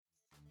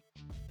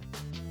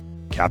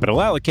Capital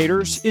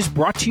Allocators is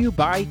brought to you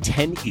by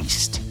 10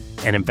 East,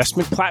 an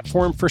investment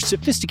platform for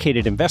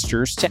sophisticated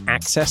investors to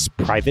access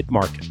private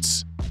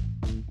markets.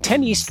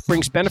 10 East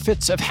brings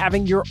benefits of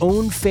having your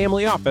own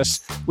family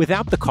office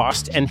without the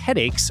cost and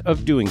headaches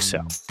of doing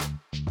so.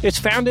 It's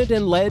founded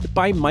and led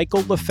by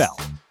Michael LaFell,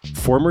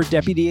 former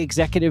Deputy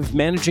Executive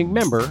Managing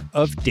Member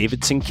of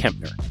Davidson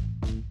Kempner.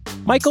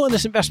 Michael and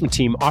his investment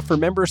team offer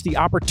members the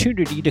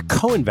opportunity to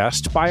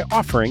co-invest by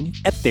offering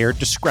at their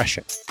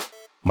discretion.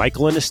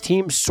 Michael and his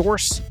team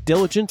source,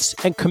 diligence,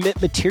 and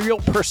commit material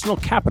personal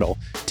capital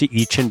to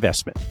each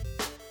investment.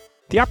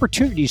 The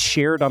opportunities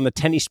shared on the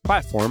 10 East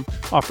platform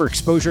offer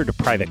exposure to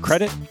private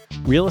credit,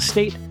 real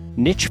estate,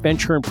 niche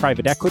venture and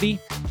private equity,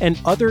 and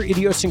other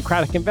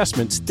idiosyncratic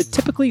investments that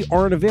typically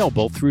aren't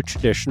available through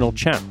traditional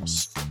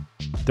channels.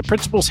 The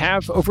principals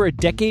have over a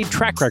decade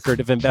track record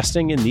of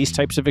investing in these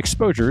types of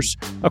exposures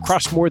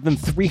across more than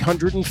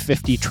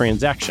 350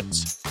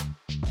 transactions.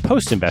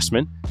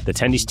 Post-investment, the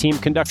 10 East team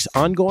conducts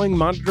ongoing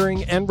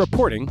monitoring and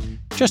reporting,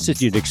 just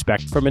as you'd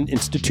expect from an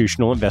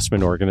institutional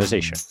investment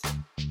organization.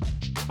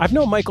 I've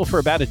known Michael for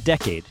about a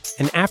decade,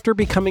 and after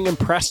becoming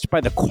impressed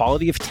by the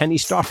quality of 10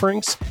 East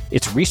offerings,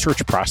 its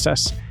research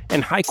process,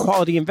 and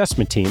high-quality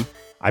investment team,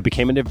 I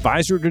became an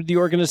advisor to the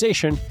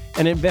organization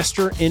and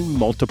investor in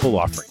multiple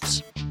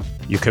offerings.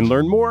 You can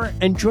learn more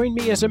and join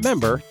me as a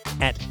member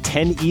at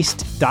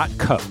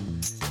 10east.co.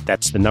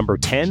 That's the number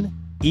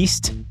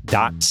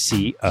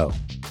 10east.co.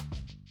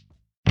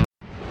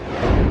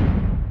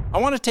 I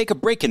want to take a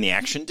break in the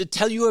action to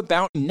tell you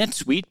about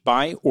NetSuite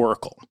by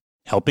Oracle,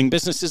 helping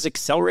businesses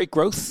accelerate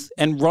growth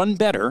and run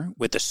better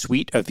with a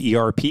suite of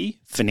ERP,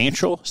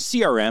 financial,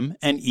 CRM,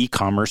 and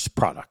e-commerce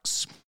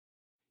products.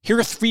 Here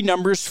are three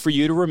numbers for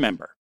you to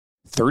remember: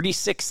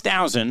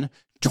 36,000,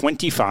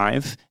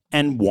 25,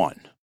 and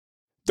 1.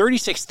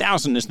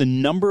 36,000 is the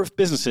number of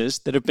businesses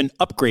that have been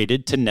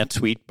upgraded to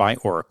NetSuite by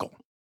Oracle.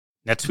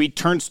 NetSuite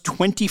turns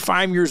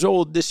 25 years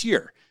old this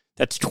year.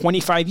 That's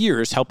 25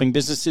 years helping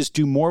businesses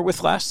do more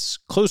with less,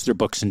 close their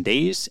books in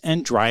days,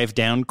 and drive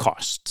down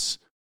costs.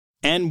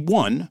 And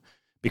 1,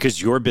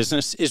 because your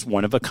business is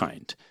one of a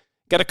kind.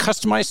 Get a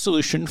customized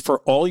solution for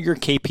all your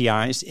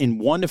KPIs in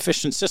one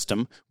efficient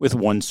system with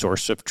one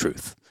source of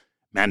truth.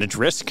 Manage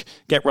risk,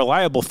 get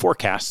reliable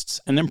forecasts,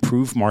 and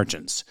improve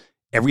margins.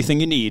 Everything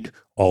you need,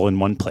 all in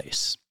one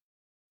place.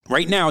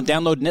 Right now,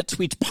 download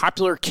NetSuite's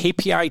popular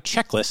KPI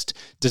checklist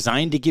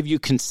designed to give you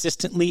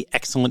consistently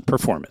excellent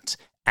performance.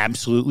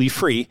 Absolutely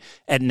free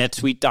at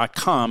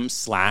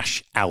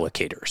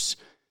netsuite.com/allocators.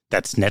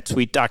 That's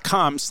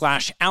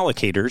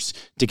netsuite.com/allocators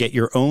to get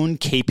your own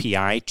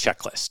KPI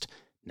checklist.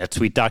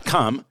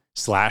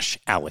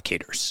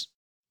 netsuite.com/allocators.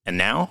 And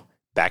now,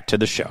 back to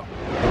the show.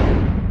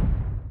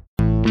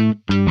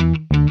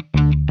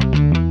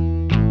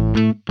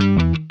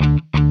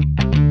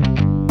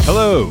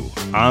 Hello,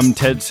 I'm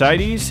Ted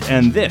Seides,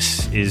 and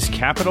this is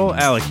Capital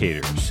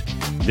Allocators.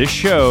 This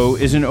show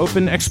is an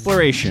open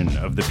exploration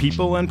of the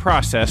people and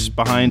process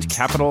behind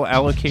capital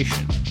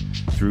allocation.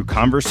 Through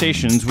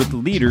conversations with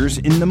leaders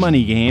in the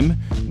money game,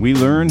 we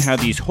learn how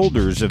these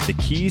holders of the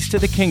keys to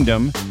the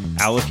kingdom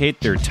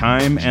allocate their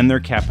time and their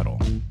capital.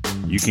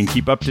 You can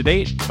keep up to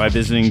date by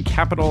visiting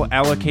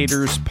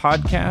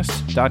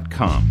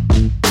capitalallocatorspodcast.com.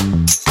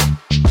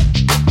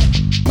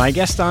 My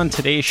guest on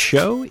today's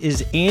show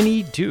is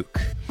Annie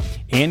Duke.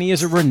 Annie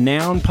is a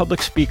renowned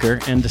public speaker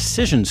and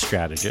decision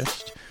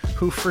strategist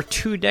who for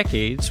 2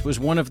 decades was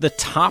one of the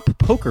top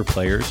poker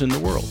players in the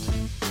world.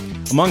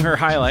 Among her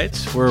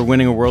highlights were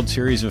winning a World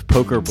Series of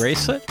Poker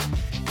bracelet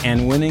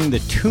and winning the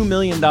 $2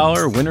 million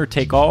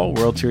winner-take-all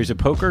World Series of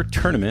Poker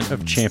Tournament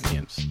of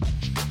Champions.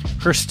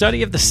 Her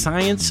study of the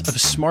science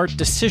of smart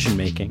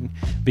decision-making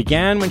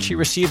began when she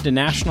received a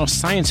National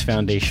Science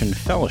Foundation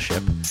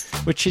fellowship,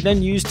 which she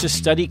then used to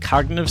study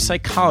cognitive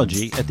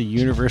psychology at the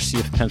University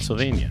of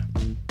Pennsylvania.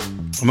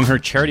 Among her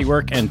charity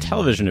work and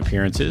television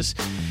appearances,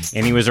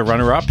 Annie was a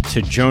runner-up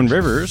to Joan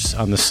Rivers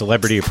on The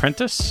Celebrity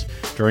Apprentice,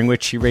 during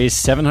which she raised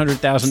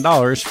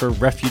 $700,000 for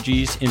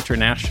Refugees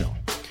International.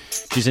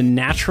 She's a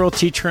natural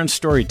teacher and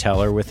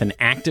storyteller with an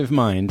active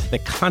mind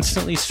that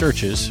constantly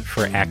searches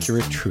for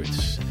accurate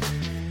truths.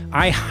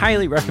 I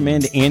highly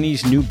recommend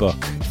Annie's new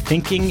book,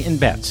 Thinking in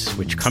Bets,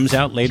 which comes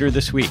out later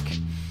this week.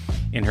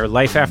 In her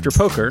life after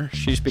poker,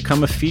 she's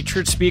become a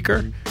featured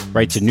speaker,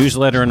 writes a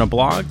newsletter and a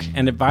blog,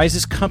 and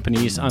advises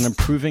companies on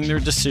improving their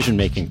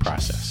decision-making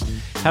process.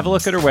 Have a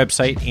look at her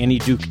website,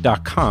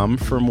 annieduke.com,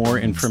 for more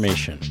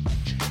information.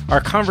 Our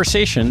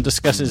conversation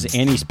discusses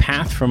Annie's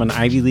path from an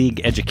Ivy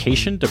League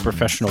education to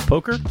professional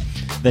poker,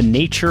 the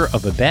nature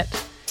of a bet,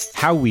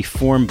 how we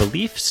form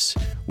beliefs,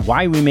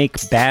 why we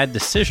make bad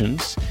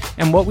decisions,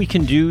 and what we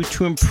can do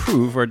to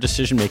improve our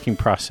decision-making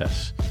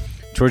process.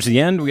 Towards the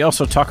end, we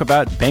also talk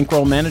about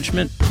bankroll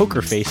management,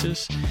 poker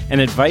faces,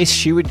 and advice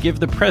she would give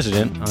the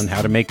president on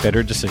how to make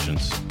better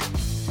decisions.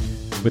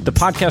 With the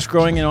podcast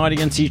growing in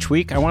audience each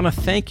week, I want to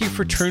thank you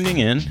for tuning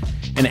in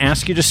and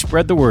ask you to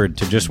spread the word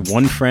to just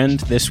one friend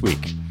this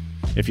week.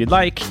 If you'd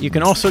like, you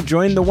can also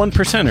join the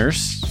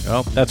 1%ers.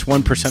 Well, that's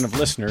 1% of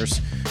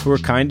listeners who are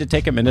kind to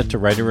take a minute to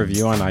write a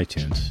review on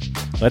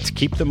iTunes. Let's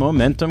keep the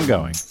momentum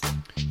going.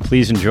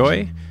 Please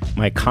enjoy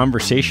my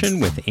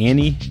conversation with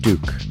Annie Duke.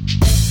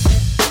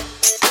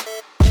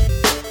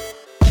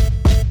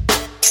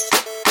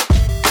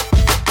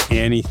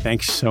 Annie,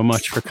 thanks so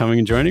much for coming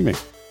and joining me.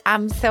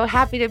 I'm so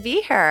happy to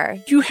be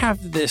here. You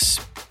have this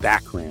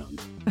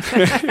background.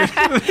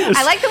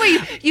 I like the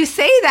way you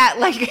say that.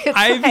 Like it's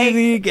Ivy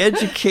League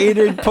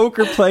educated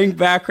poker playing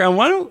background.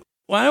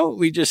 Why don't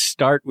we just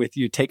start with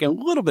you taking a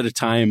little bit of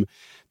time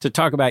to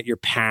talk about your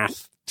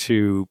path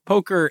to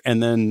poker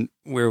and then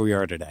where we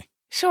are today?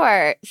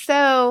 Sure.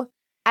 So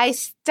I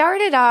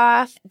started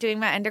off doing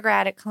my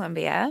undergrad at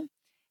Columbia.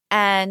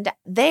 And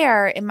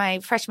there, in my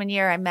freshman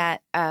year, I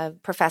met a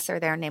professor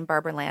there named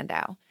Barbara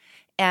Landau.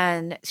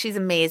 And she's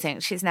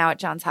amazing. She's now at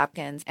Johns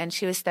Hopkins. And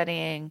she was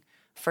studying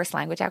first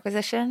language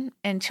acquisition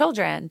in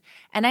children.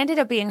 And I ended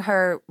up being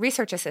her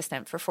research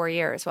assistant for 4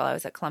 years while I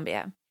was at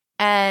Columbia.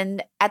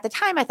 And at the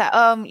time, I thought,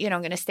 I'm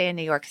going to stay in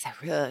New York because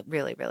I really,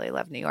 really, really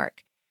love New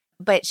York.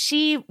 But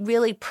she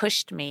really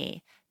pushed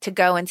me to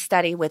go and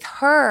study with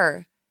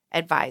her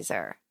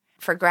advisor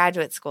for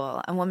graduate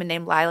school, a woman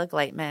named Lila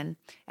Gleitman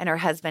and her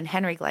husband,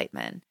 Henry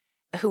Gleitman,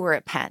 who were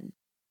at Penn.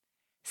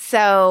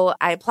 So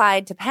I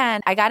applied to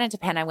Penn. I got into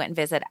Penn. I went and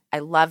visited. I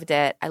loved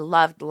it. I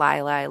loved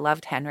Lila. I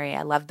loved Henry.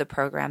 I loved the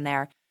program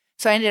there.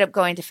 So I ended up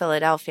going to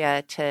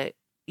Philadelphia to,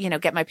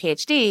 get my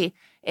PhD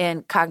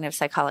in cognitive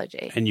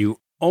psychology. And you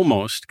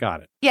almost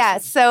got it. Yeah.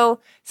 So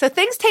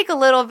things take a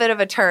little bit of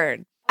a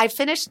turn. I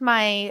finished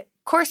my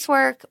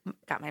coursework,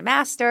 got my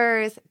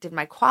master's, did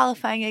my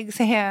qualifying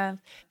exam,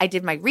 I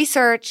did my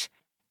research,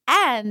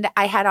 and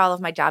I had all of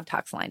my job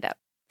talks lined up.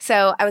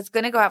 So I was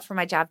going to go out for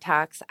my job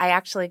talks. I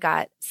actually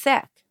got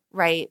sick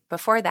right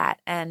before that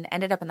and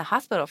ended up in the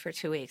hospital for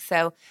 2 weeks.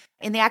 So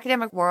in the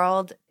academic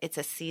world, it's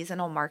a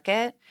seasonal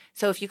market.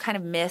 So if you kind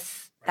of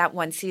miss that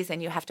one season,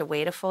 you have to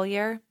wait a full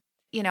year.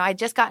 I'd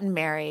just gotten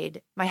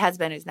married. My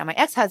husband, who's now my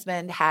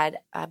ex-husband, had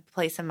a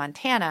place in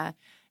Montana.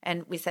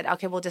 And we said,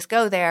 okay, we'll just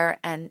go there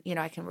and,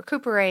 I can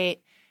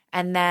recuperate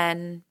and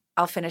then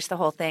I'll finish the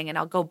whole thing and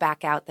I'll go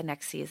back out the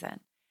next season.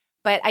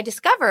 But I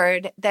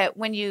discovered that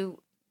when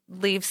you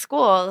leave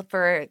school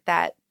for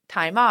that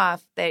time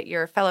off, that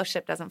your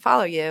fellowship doesn't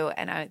follow you.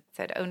 And I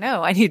said, oh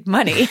no, I need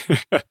money.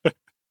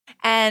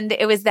 And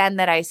it was then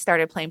that I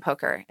started playing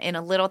poker in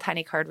a little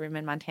tiny card room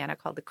in Montana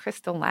called the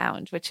Crystal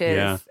Lounge, which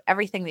is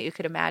everything that you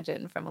could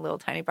imagine from a little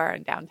tiny bar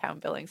in downtown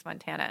Billings,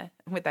 Montana,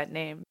 with that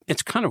name.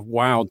 It's kind of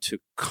wild to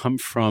come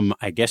from,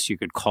 I guess you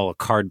could call a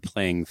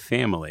card-playing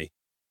family.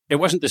 It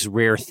wasn't this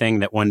rare thing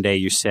that one day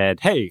you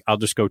said, hey, I'll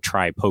just go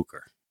try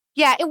poker.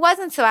 Yeah, it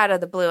wasn't so out of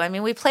the blue. I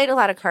mean, we played a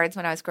lot of cards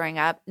when I was growing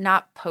up,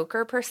 not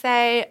poker per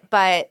se,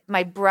 but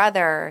my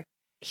brother,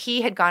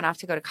 he had gone off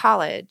to go to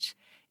college.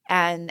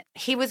 And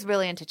he was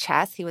really into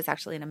chess. He was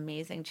actually an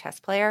amazing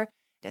chess player.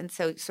 And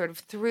so sort of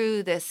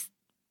through this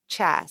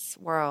chess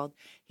world,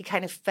 he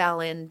kind of fell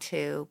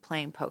into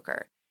playing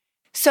poker.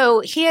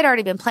 So he had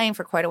already been playing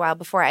for quite a while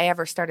before I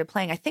ever started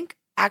playing. I think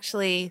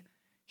actually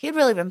he had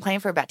really been playing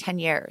for about 10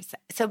 years.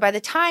 So by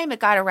the time it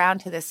got around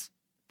to this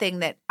thing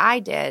that I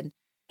did,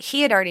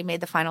 he had already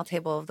made the final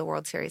table of the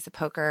World Series of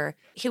Poker.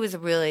 He was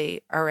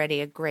really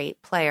already a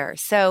great player.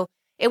 So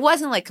it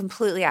wasn't like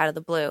completely out of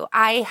the blue.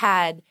 I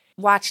had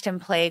watched him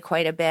play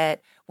quite a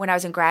bit when I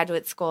was in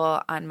graduate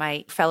school on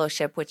my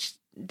fellowship, which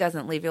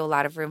doesn't leave you a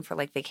lot of room for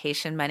like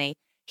vacation money.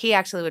 He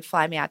actually would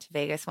fly me out to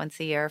Vegas once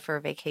a year for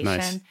a vacation.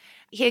 Nice.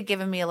 He had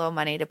given me a little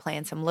money to play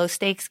in some low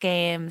stakes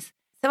games.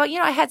 So,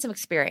 I had some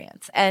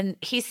experience. And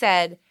he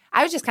said,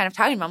 I was just kind of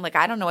talking to him. I'm like,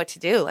 I don't know what to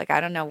do. Like, I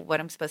don't know what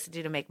I'm supposed to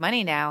do to make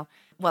money now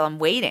while I'm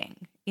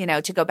waiting,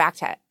 to go back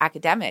to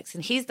academics.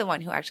 And he's the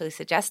one who actually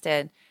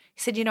suggested,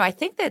 he said, I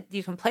think that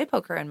you can play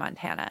poker in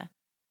Montana.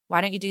 Why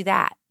don't you do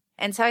that?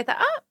 And so I thought,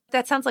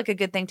 that sounds like a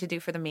good thing to do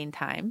for the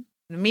meantime.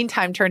 The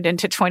meantime turned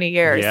into 20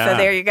 years. Yeah. So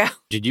there you go.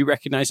 Did you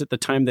recognize at the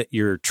time that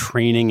your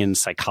training in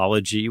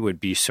psychology would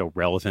be so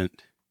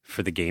relevant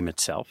for the game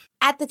itself?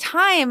 At the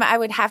time, I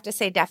would have to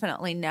say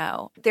definitely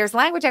no. There's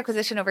language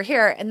acquisition over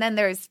here, and then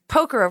there's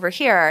poker over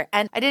here.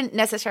 And I didn't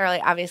necessarily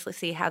obviously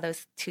see how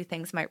those two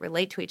things might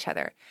relate to each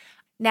other.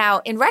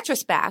 Now, in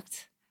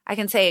retrospect, I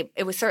can say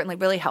it was certainly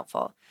really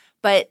helpful.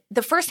 But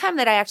the first time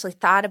that I actually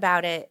thought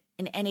about it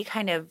in any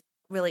kind of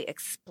really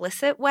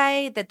explicit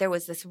way, that there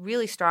was this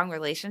really strong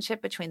relationship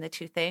between the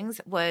two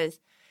things, was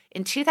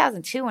in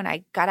 2002 when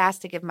I got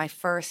asked to give my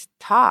first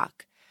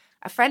talk.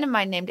 A friend of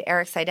mine named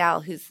Eric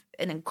Seidel, who's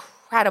an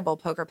incredible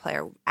poker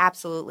player,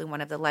 absolutely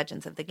one of the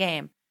legends of the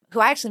game, who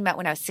I actually met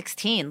when I was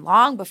 16,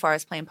 long before I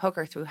was playing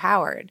poker through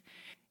Howard.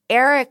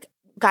 Eric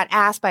got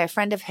asked by a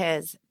friend of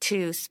his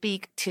to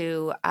speak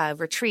to a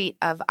retreat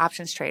of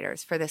options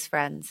traders for this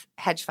friend's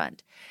hedge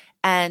fund.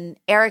 And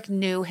Eric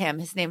knew him.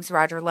 His name's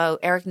Roger Lowe.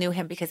 Eric knew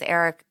him because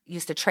Eric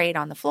used to trade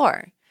on the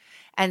floor.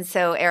 And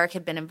so Eric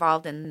had been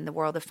involved in the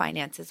world of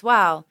finance as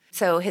well.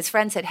 So his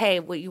friend said, hey,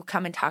 will you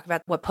come and talk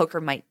about what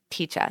poker might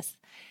teach us?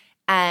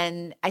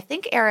 And I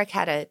think Eric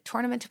had a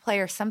tournament to play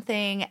or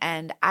something,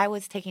 and I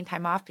was taking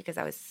time off because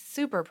I was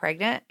super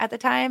pregnant at the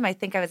time. I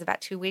think I was about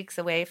 2 weeks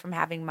away from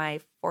having my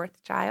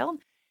 4th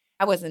child.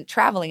 I wasn't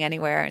traveling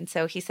anywhere, and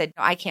so he said,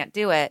 no, I can't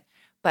do it,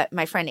 but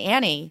my friend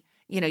Annie,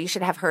 you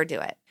should have her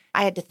do it.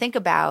 I had to think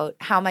about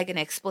how am I going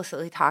to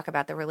explicitly talk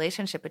about the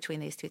relationship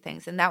between these two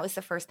things, and that was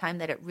the first time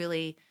that it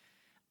really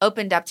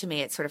opened up to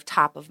me at sort of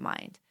top of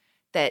mind,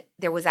 that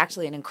there was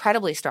actually an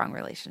incredibly strong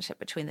relationship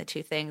between the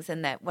two things,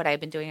 and that what I had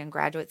been doing in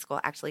graduate school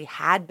actually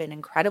had been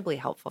incredibly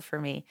helpful for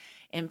me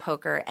in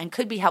poker and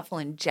could be helpful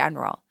in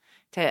general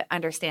to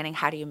understanding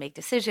how do you make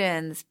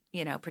decisions,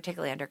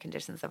 particularly under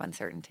conditions of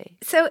uncertainty.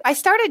 So I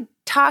started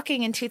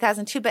talking in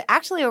 2002, but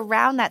actually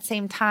around that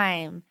same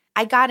time,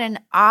 I got an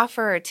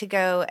offer to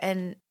go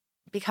and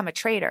become a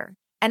trader.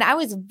 And I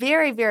was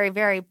very, very,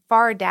 very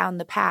far down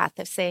the path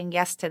of saying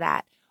yes to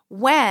that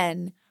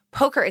when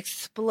poker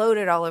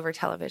exploded all over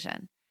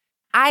television.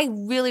 I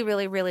really,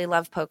 really, really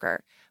love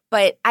poker,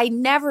 but I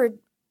never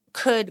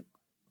could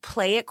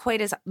play it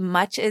quite as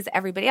much as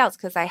everybody else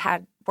because I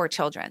had 4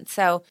 children.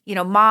 So,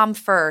 mom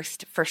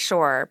first for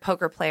sure,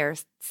 poker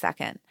players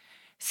second.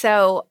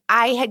 So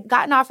I had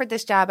gotten offered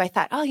this job. I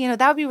thought,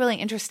 that would be really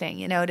interesting,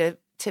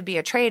 to be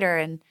a trader.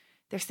 And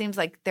there seems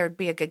like there'd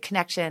be a good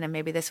connection and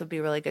maybe this would be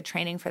really good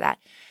training for that.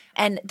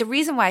 And the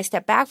reason why I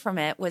stepped back from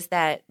it was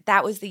that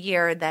was the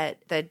year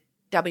that the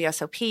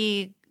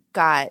WSOP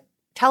got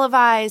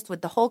televised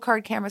with the whole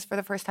card cameras for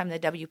the first time. The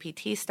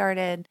WPT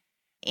started.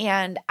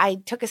 And I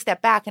took a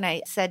step back and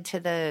I said to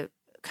the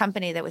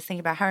company that was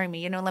thinking about hiring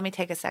me, let me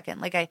take a second.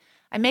 Like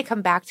I may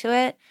come back to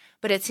it,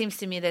 but it seems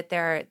to me that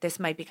this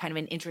might be kind of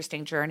an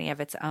interesting journey of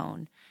its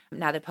own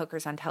now that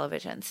poker's on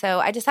television. So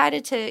I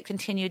decided to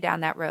continue down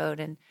that road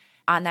and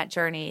on that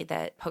journey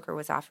that poker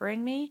was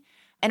offering me.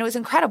 And it was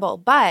incredible.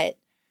 But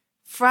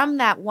from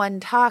that one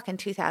talk in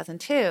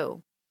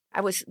 2002,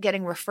 I was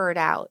getting referred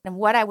out. And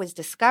what I was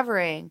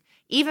discovering,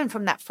 even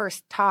from that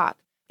first talk,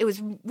 it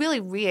was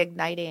really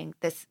reigniting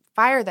this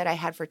fire that I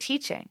had for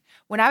teaching.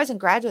 When I was in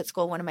graduate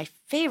school, one of my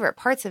favorite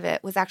parts of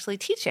it was actually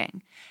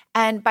teaching.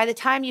 And by the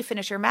time you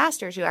finish your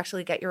master's, you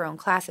actually get your own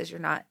classes. You're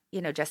not,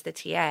 just a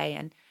TA.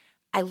 And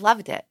I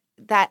loved it.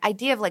 That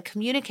idea of like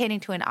communicating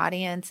to an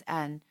audience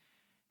and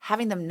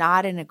having them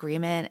nod in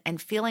agreement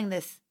and feeling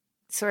this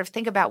sort of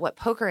think about what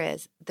poker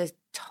is, the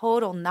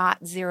total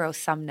not zero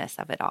sumness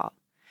of it all,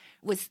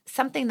 was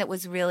something that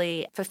was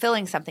really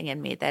fulfilling something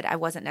in me that I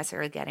wasn't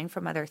necessarily getting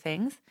from other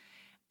things.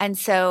 And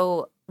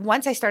so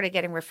once I started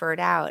getting referred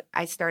out,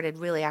 I started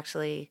really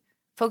actually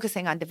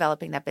focusing on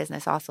developing that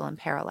business also in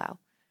parallel,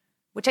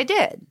 which I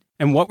did.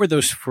 And what were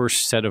those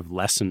first set of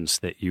lessons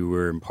that you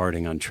were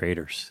imparting on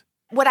traders?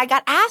 What I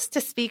got asked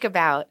to speak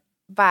about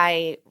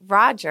by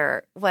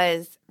Roger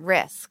was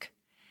risk.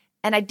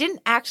 And I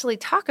didn't actually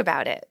talk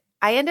about it.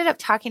 I ended up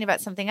talking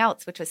about something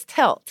else, which was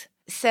tilt.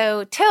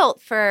 So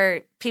tilt,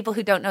 for people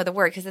who don't know the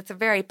word, because it's a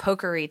very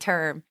pokery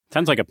term.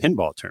 Sounds like a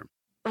pinball term.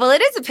 Well,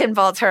 it is a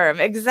pinball term.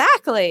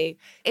 Exactly.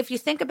 If you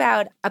think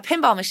about a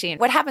pinball machine,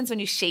 what happens when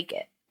you shake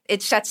it?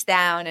 It shuts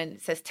down and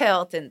it says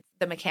tilt and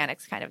the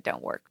mechanics kind of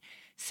don't work.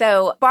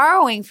 So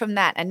borrowing from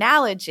that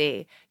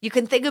analogy, you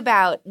can think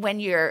about when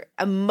you're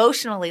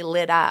emotionally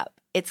lit up,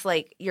 it's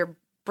like your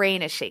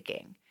brain is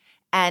shaking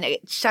and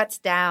it shuts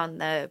down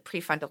the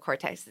prefrontal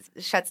cortex.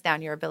 It shuts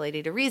down your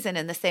ability to reason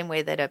in the same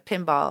way that a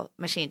pinball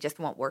machine just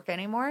won't work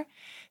anymore.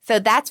 So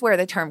that's where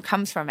the term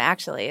comes from,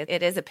 actually.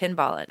 It is a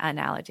pinball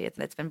analogy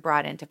that's been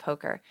brought into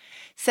poker.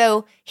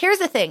 So here's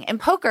the thing. In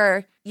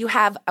poker, you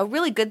have a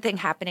really good thing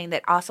happening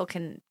that also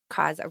can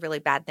cause a really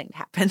bad thing to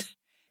happen.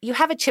 You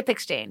have a chip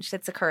exchange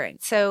that's occurring.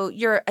 So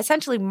you're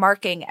essentially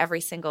marking every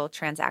single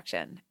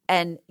transaction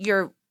and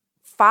you're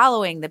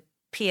following the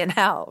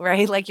P&L,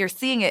 right? Like you're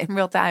seeing it in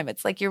real time.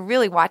 It's like you're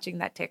really watching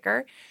that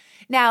ticker.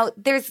 Now,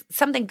 there's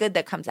something good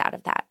that comes out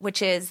of that,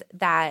 which is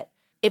that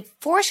it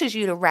forces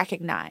you to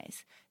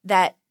recognize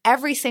that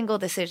every single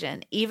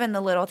decision, even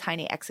the little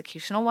tiny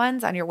executional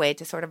ones on your way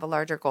to sort of a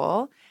larger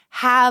goal,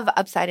 have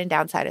upside and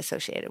downside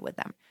associated with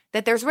them.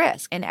 That there's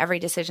risk in every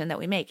decision that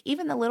we make,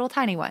 even the little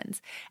tiny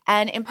ones.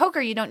 And in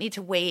poker, you don't need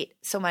to wait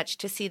so much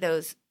to see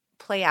those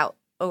play out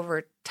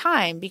over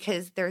time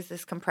because there's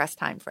this compressed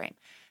time frame.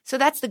 So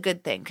that's the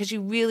good thing, because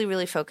you really,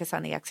 really focus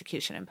on the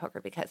execution in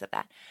poker because of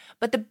that.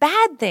 But the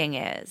bad thing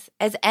is,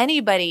 as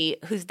anybody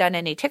who's done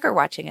any ticker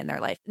watching in their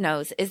life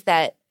knows, is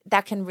that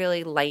can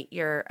really light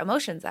your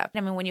emotions up. I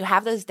mean, when you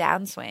have those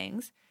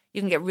downswings,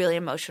 you can get really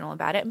emotional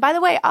about it. And by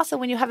the way, also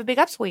when you have a big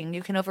upswing,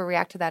 you can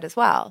overreact to that as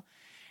well.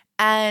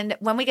 And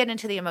when we get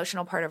into the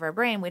emotional part of our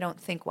brain, we don't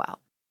think well.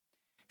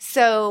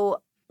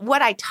 So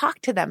what I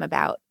talked to them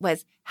about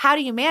was, how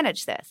do you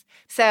manage this?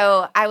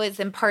 So I was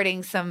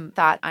imparting some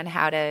thought on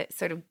how to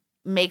sort of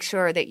make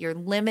sure that you're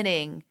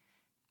limiting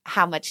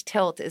how much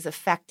tilt is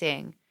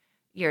affecting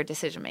your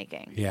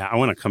decision-making. Yeah, I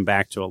want to come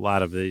back to a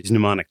lot of these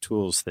mnemonic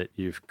tools that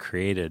you've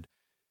created.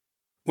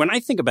 When I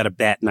think about a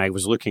bet, and I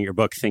was looking at your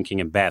book, Thinking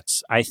in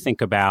Bets, I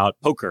think about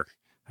poker.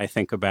 I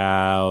think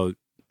about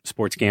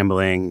sports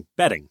gambling,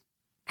 betting.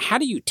 how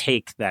do you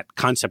take that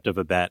concept of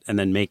a bet and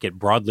then make it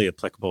broadly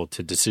applicable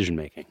to decision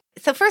making?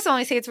 So first of all,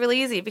 I say it's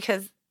really easy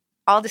because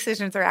all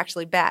decisions are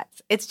actually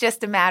bets. It's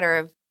just a matter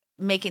of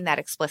making that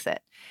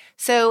explicit.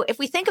 So if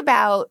we think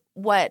about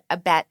what a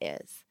bet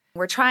is,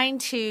 we're trying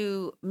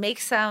to make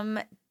some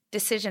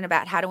decision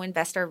about how to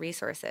invest our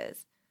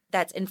resources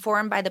that's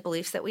informed by the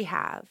beliefs that we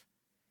have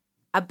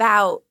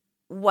about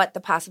what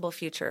the possible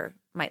future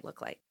might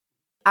look like.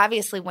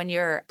 Obviously, when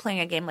you're playing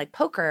a game like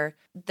poker,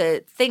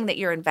 the thing that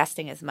you're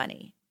investing is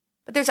money.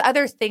 But there's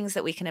other things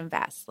that we can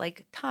invest,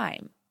 like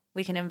time.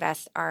 We can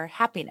invest our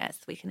happiness.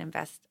 We can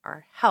invest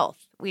our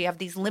health. We have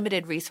these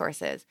limited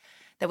resources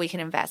that we can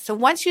invest. So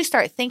once you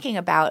start thinking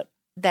about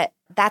that,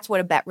 that's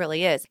what a bet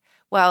really is.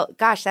 Well,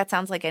 gosh, that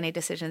sounds like any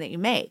decision that you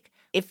make.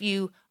 If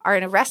you are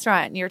in a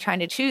restaurant and you're trying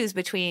to choose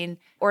between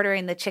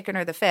ordering the chicken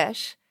or the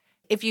fish,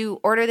 if you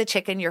order the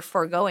chicken, you're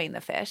foregoing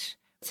the fish.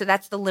 So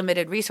that's the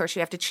limited resource. You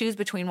have to choose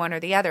between one or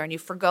the other, and you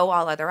forgo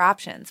all other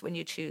options when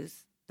you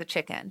choose the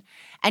chicken.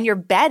 And you're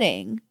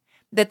betting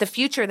that the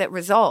future that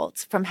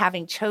results from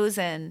having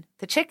chosen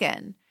the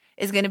chicken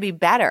is going to be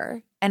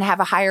better and have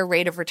a higher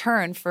rate of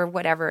return for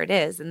whatever it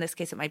is. In this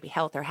case, it might be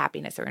health or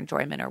happiness or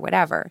enjoyment or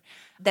whatever,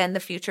 than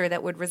the future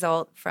that would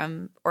result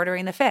from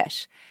ordering the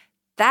fish.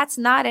 That's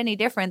not any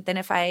different than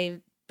if I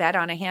bet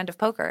on a hand of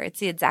poker. It's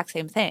the exact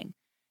same thing.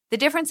 The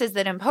difference is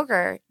that in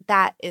poker,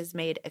 that is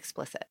made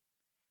explicit.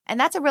 And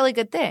that's a really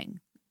good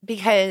thing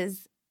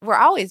because we're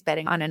always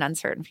betting on an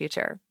uncertain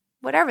future,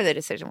 whatever the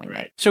decision we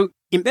make. So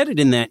embedded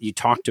in that, you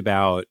talked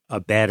about a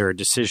bet or a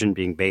decision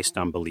being based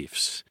on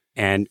beliefs.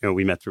 And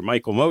we met through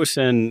Michael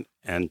Mosen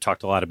and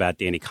talked a lot about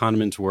Danny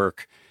Kahneman's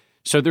work.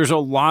 So there's a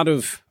lot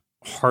of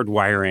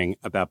hardwiring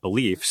about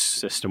beliefs,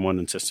 system one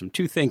and system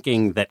two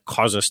thinking, that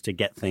cause us to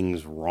get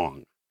things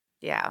wrong.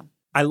 Yeah.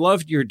 I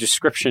loved your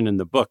description in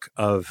the book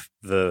of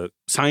the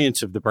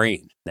science of the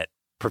brain that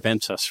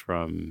prevents us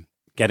from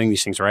getting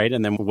these things right.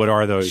 And then what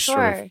are those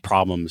sort of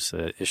problems,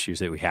 issues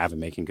that we have in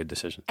making good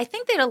decisions? I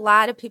think that a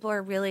lot of people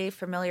are really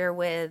familiar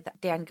with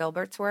Dan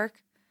Gilbert's work,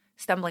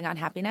 Stumbling on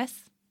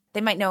Happiness.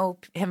 They might know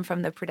him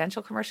from the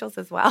Prudential commercials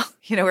as well,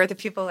 where the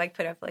people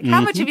put up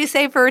how much have you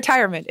saved for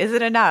retirement? Is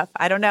it enough?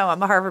 I don't know.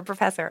 I'm a Harvard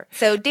professor.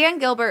 So Dan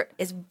Gilbert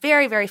is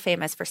very, very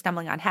famous for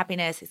Stumbling on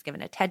Happiness. He's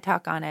given a TED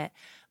Talk on it.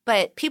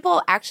 But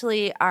people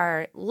actually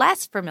are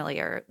less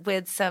familiar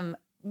with some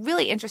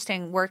really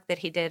interesting work that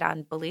he did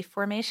on belief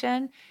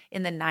formation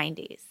in the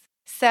 90s.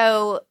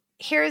 So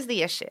here's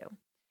the issue.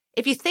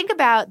 If you think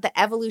about the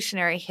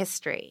evolutionary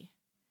history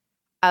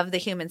of the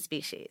human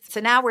species. So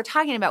now we're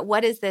talking about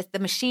what is this, the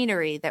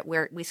machinery that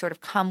we sort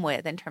of come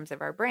with in terms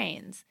of our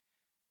brains.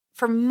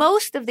 For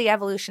most of the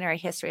evolutionary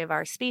history of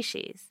our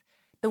species,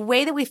 the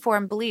way that we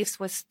form beliefs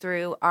was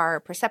through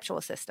our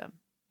perceptual system.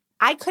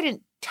 I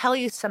couldn't tell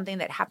you something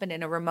that happened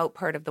in a remote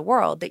part of the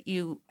world that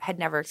you had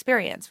never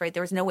experienced, right?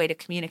 There was no way to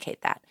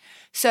communicate that.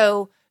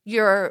 So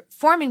you're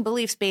forming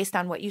beliefs based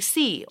on what you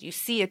see. You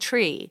see a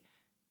tree.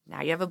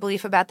 Now you have a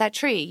belief about that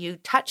tree. You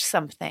touch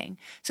something.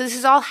 So this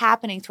is all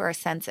happening through our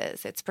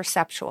senses. It's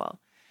perceptual.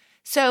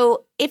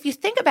 So if you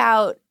think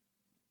about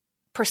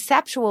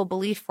perceptual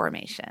belief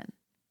formation,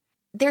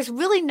 there's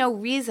really no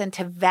reason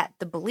to vet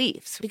the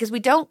beliefs because we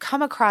don't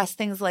come across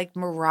things like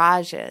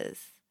mirages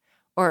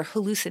or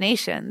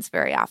hallucinations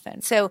very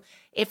often. So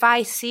if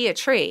I see a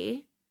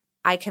tree,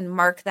 I can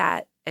mark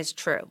that as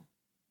true.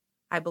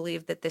 I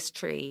believe that this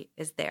tree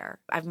is there.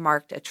 I've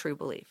marked a true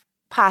belief.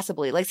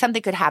 Possibly,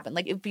 something could happen.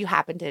 If you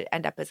happen to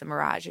end up as a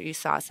mirage or you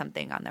saw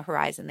something on the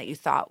horizon that you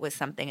thought was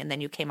something and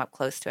then you came up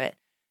close to it,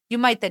 you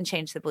might then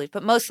change the belief.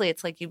 But mostly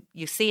it's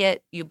you see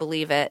it, you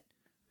believe it,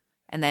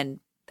 and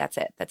then that's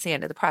it. That's the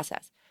end of the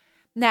process.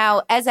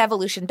 Now, as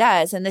evolution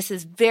does, and this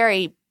is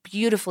very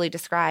beautifully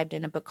described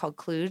in a book called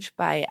Klooge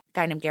by a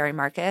guy named Gary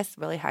Marcus,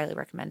 really highly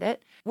recommend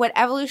it. What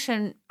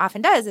evolution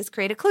often does is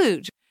create a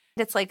klooge.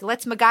 It's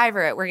let's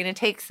MacGyver it. We're going to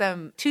take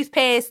some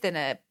toothpaste and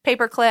a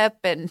paper clip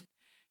and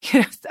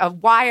a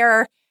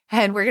wire,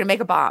 and we're going to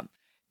make a bomb.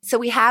 So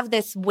we have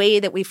this way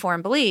that we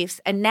form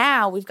beliefs, and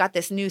now we've got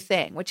this new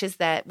thing, which is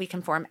that we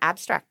can form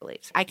abstract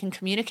beliefs. I can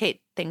communicate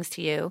things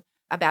to you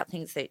about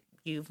things that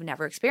you've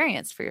never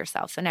experienced for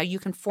yourself. So now you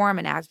can form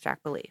an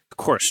abstract belief. Of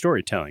course,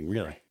 storytelling,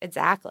 really.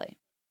 Exactly.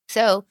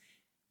 So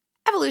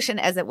evolution,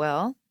 as it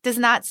will, does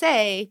not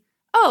say,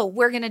 oh,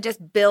 we're going to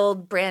just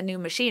build brand new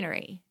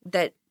machinery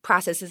that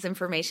processes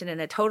information in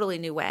a totally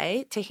new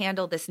way to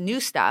handle this new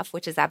stuff,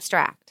 which is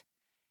abstract.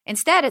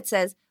 Instead, it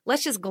says,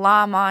 let's just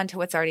glom on to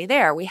what's already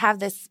there. We have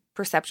this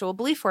perceptual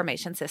belief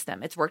formation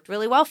system. It's worked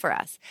really well for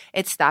us.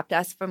 It stopped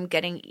us from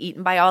getting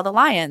eaten by all the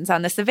lions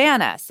on the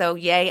savannah. So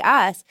yay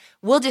us.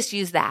 We'll just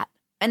use that.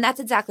 And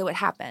that's exactly what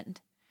happened.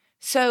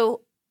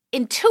 So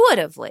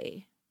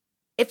intuitively,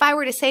 if I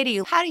were to say to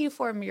you, how do you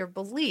form your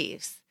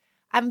beliefs?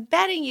 I'm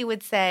betting you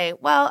would say,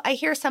 well, I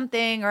hear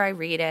something or I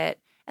read it,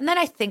 and then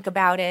I think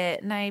about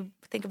it, and I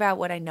think about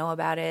what I know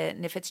about it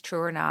and if it's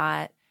true or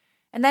not.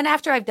 And then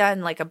after I've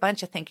done a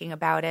bunch of thinking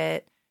about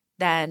it,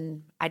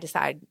 then I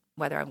decide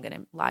whether I'm going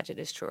to lodge it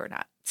as true or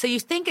not. So you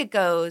think it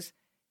goes,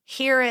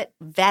 hear it,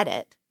 vet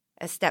it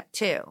as step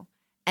 2,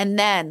 and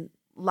then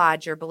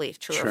lodge your belief,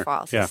 true Sure. or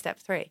false, Yeah. is step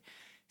 3.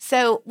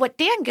 So what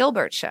Dan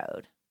Gilbert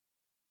showed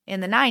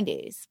in the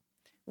 90s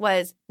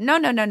was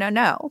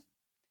no.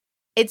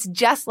 It's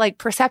just like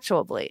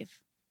perceptual belief.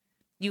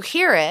 You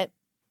hear it,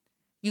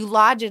 you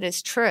lodge it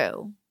as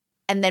true,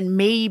 and then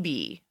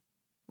maybe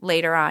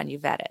later on you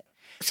vet it.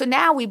 So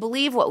now we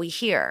believe what we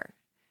hear.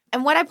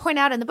 And what I point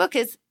out in the book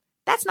is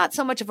that's not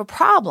so much of a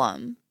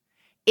problem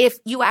if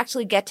you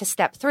actually get to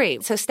step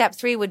 3. So step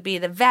 3 would be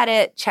the vet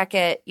it, check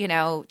it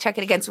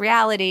against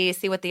reality,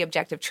 see what the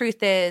objective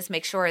truth is,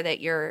 make sure that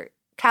you're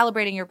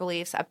calibrating your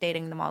beliefs,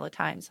 updating them all the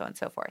time, so on and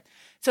so forth.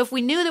 So if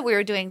we knew that we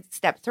were doing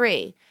step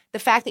 3, the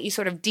fact that you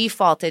sort of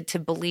defaulted to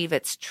believe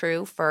it's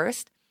true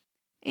first,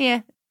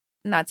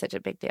 not such a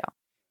big deal.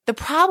 The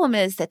problem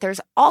is that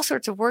there's all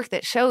sorts of work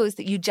that shows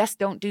that you just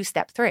don't do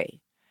step 3.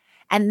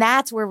 And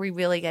that's where we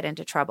really get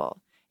into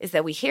trouble, is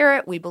that we hear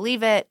it, we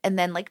believe it, and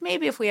then like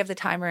maybe if we have the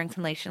time or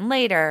inclination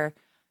later,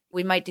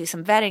 we might do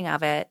some vetting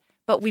of it,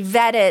 but we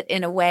vet it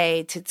in a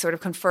way to sort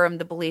of confirm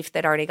the belief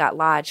that already got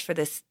lodged for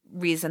this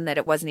reason that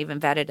it wasn't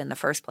even vetted in the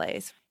first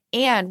place.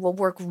 And we'll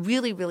work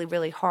really, really,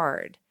 really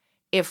hard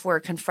if we're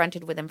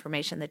confronted with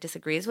information that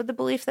disagrees with the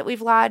belief that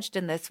we've lodged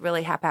in this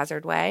really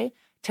haphazard way,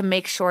 to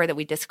make sure that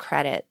we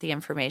discredit the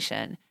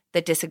information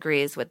that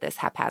disagrees with this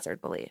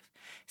haphazard belief.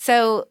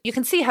 So you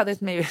can see how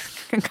this maybe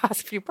can cause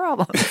a few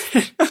problems.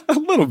 A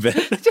little bit.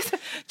 just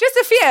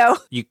a few.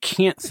 You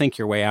can't think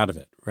your way out of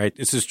it, right?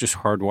 This is just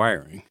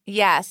hardwiring.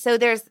 Yeah. So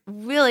there's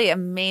really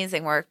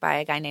amazing work by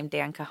a guy named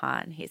Dan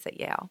Kahan. He's at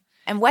Yale.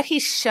 And what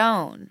he's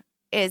shown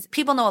is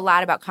people know a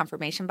lot about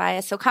confirmation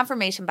bias. So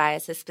confirmation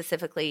bias is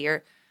specifically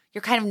you're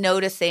kind of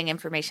noticing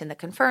information that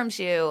confirms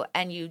you,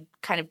 and you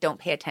kind of don't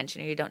pay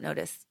attention, or you don't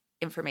notice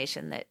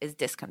information that is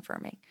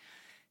disconfirming.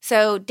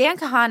 So Dan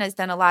Kahan has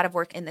done a lot of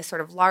work in this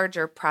sort of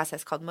larger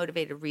process called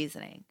motivated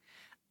reasoning,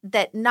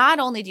 that not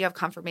only do you have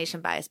confirmation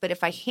bias, but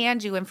if I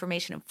hand you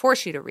information and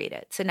force you to read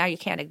it, so now you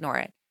can't ignore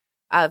it,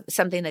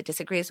 something that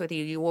disagrees with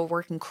you, you will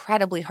work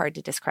incredibly hard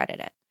to discredit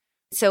it.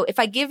 So if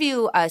I give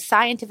you a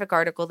scientific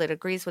article that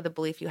agrees with a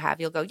belief you have,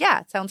 you'll go,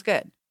 yeah, it sounds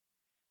good.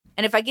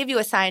 And if I give you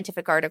a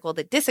scientific article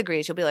that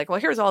disagrees, you'll be like, well,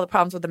 here's all the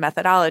problems with the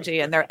methodology,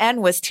 and their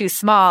N was too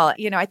small.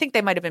 I think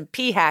they might have been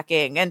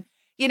p-hacking. And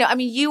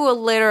you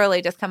will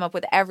literally just come up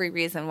with every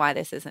reason why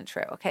this isn't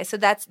true. Okay. So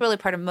that's really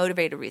part of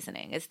motivated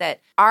reasoning, is that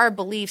our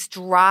beliefs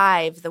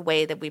drive the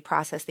way that we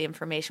process the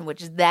information,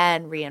 which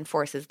then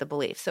reinforces the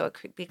belief. So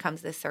it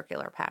becomes this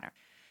circular pattern.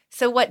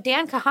 So what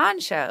Dan Kahan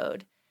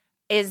showed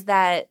is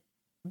that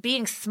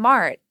being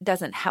smart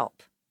doesn't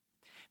help,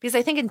 because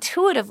I think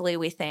intuitively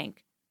we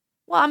think,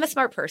 well, I'm a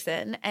smart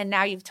person, and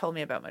now you've told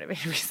me about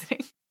motivated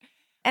reasoning,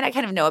 and I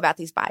kind of know about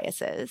these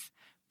biases.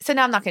 So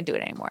now I'm not going to do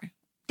it anymore.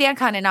 Dan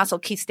Kahn and also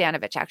Keith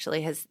Stanovich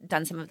actually has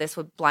done some of this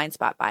with blind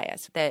spot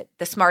bias, that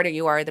the smarter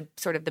you are, the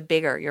sort of the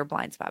bigger your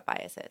blind spot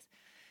bias is.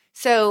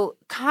 So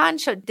Kahn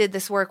did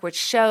this work which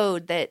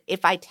showed that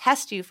if I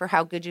test you for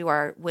how good you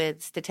are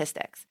with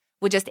statistics,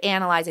 with just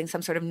analyzing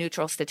some sort of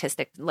neutral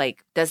statistic,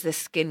 like does this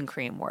skin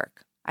cream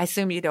work? I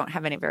assume you don't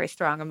have any very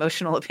strong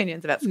emotional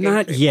opinions about skin cream.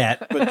 Not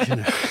yet, but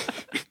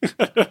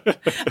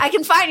I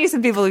can find you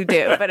some people who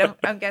do, but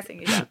I'm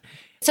guessing you don't.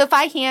 So if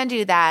I hand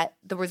you the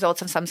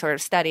results of some sort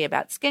of study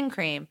about skin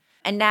cream,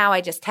 and now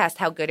I just test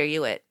how good are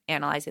you at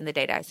analyzing the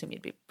data, I assume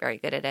you'd be very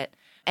good at it.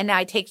 And now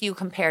I take you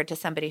compared to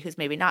somebody who's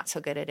maybe not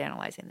so good at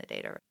analyzing the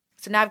data.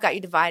 So now I've got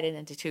you divided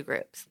into 2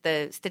 groups,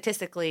 the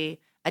statistically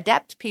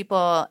adept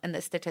people and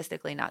the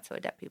statistically not so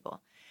adept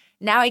people.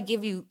 Now I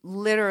give you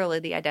literally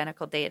the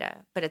identical data,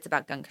 but it's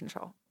about gun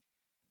control.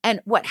 And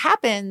what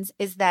happens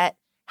is that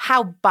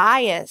how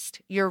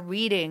biased your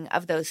reading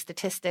of those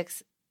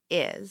statistics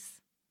is,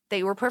 that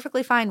you were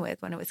perfectly fine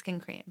with when it was skin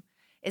cream,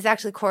 is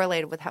actually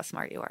correlated with how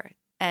smart you are.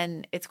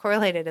 And it's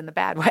correlated in the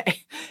bad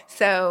way.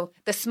 So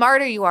the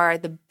smarter you are,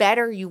 the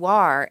better you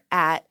are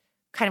at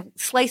kind of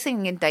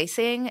slicing and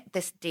dicing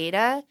this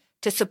data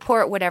to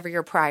support whatever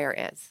your prior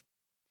is.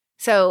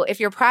 So if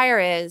your prior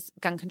is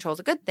gun control is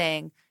a good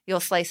thing, you'll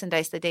slice and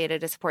dice the data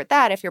to support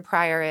that. If your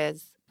prior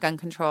is gun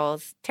control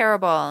is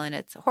terrible and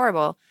it's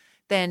horrible,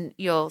 then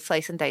you'll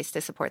slice and dice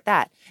to support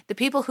that. The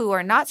people who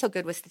are not so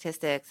good with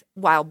statistics,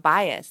 while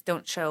biased,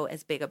 don't show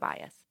as big a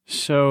bias.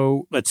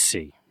 So let's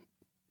see.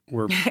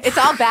 It's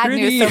all bad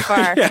news so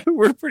far. Yeah,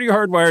 we're pretty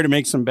hardwired to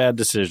make some bad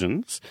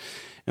decisions.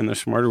 And the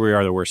smarter we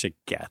are, the worse it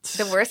gets.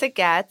 The worse it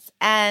gets.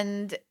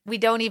 And we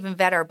don't even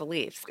vet our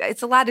beliefs.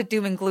 It's a lot of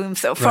doom and gloom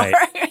so far.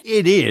 Right.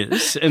 It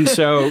is. And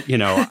so,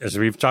 as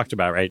we've talked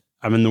about, right,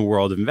 I'm in the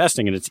world of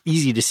investing, and it's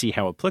easy to see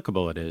how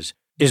applicable it is.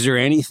 Is there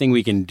anything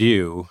we can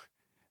do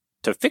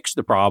to fix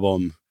the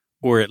problem,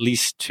 or at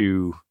least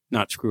to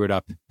not screw it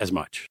up as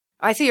much?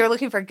 I see you're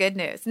looking for good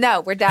news.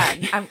 No, we're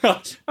done. Oh,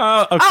 okay.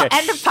 Oh,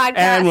 end of podcast.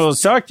 And we'll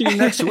talk to you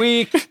next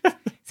week.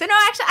 So no,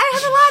 actually, I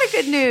have a lot of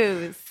good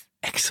news.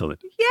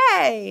 Excellent.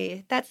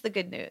 Yay. That's the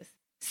good news.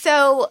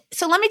 So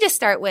let me just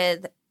start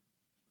with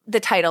the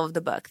title of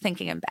the book,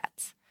 Thinking in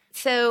Bets.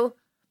 So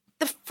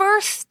the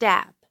first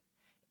step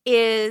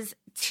is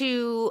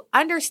to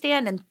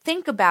understand and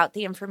think about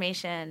the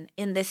information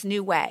in this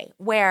new way,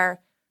 where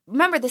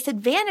remember, this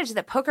advantage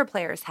that poker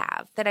players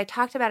have that I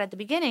talked about at the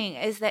beginning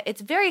is that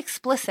it's very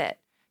explicit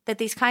that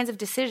these kinds of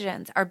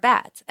decisions are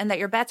bets and that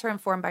your bets are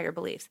informed by your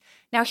beliefs.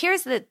 Now,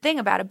 here's the thing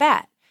about a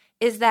bet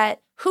is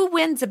that who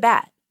wins a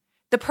bet?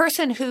 The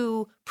person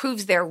who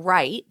proves they're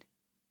right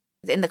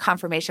in the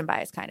confirmation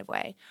bias kind of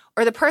way,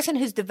 or the person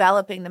who's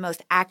developing the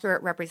most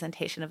accurate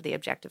representation of the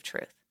objective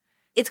truth.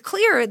 It's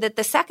clear that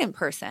the second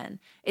person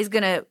is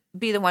going to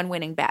be the one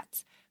winning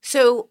bets.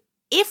 So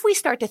if we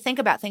start to think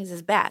about things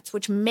as bets,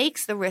 which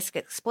makes the risk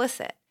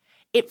explicit,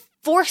 it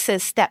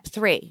forces step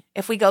 3.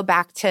 If we go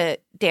back to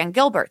Dan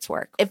Gilbert's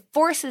work, it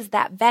forces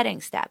that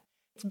vetting step.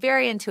 It's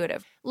very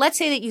intuitive. Let's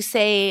say that you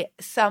say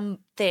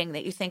something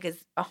that you think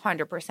is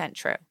 100%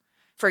 true.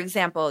 For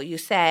example, you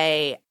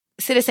say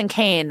Citizen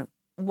Kane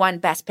won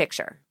Best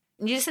Picture.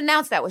 And you just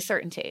announce that with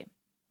certainty.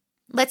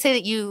 Let's say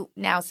that you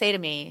now say to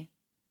me,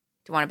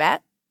 do you want to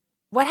bet?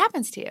 What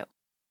happens to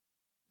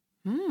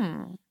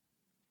you?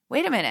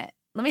 Wait a minute.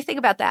 Let me think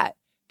about that.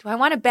 Do I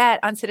want to bet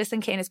on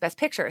Citizen Kane as Best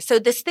Picture? So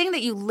this thing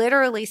that you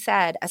literally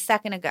said a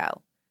second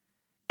ago,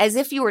 as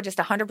if you were just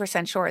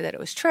 100% sure that it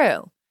was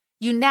true,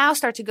 you now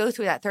start to go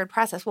through that third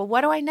process. Well,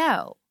 what do I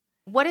know?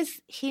 What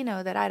does he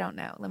know that I don't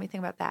know? Let me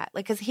think about that.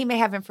 Like, because he may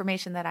have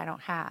information that I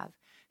don't have.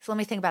 So let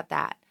me think about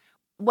that.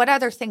 What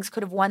other things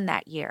could have won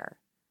that year?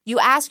 You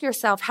ask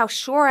yourself how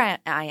sure I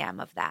am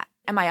of that.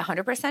 Am I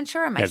 100%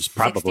 sure? Am I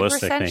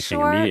 60%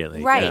 sure?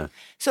 Immediately. Right. Yeah.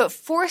 So it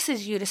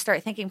forces you to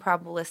start thinking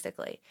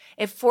probabilistically.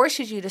 It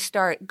forces you to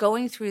start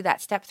going through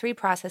that step 3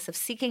 process of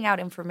seeking out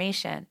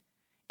information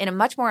in a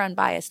much more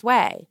unbiased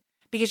way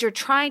because you're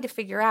trying to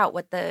figure out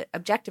what the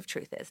objective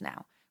truth is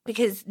now.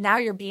 Because now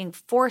you're being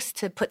forced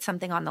to put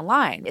something on the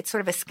line. It's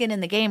sort of a skin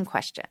in the game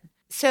question.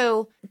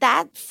 So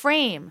that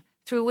frame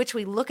through which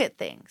we look at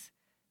things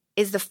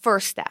is the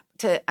first step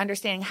to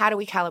understanding how do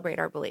we calibrate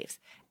our beliefs.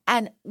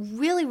 And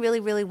really, really,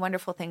 really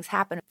wonderful things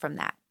happen from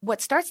that.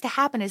 What starts to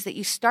happen is that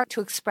you start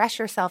to express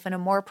yourself in a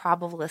more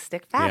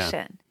probabilistic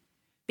fashion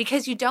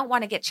because you don't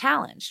want to get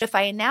challenged. If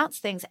I announce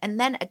things and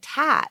then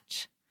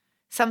attach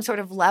some sort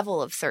of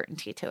level of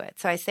certainty to it.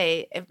 So I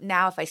say, if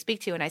I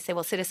speak to you and I say,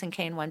 well, Citizen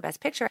Kane won Best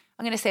Picture,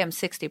 I'm going to say I'm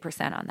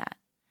 60% on that.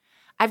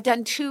 I've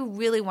done 2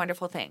 really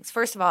wonderful things.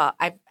 First of all,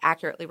 I've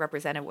accurately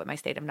represented what my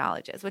state of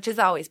knowledge is, which is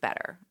always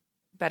better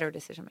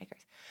decision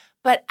makers.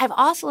 But I've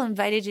also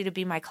invited you to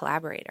be my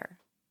collaborator,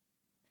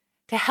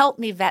 to help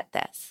me vet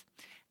this.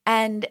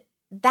 And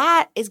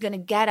that is going to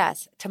get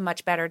us to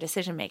much better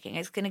decision making.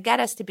 It's going to get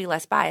us to be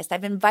less biased.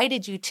 I've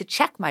invited you to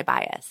check my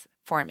bias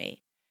for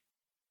me.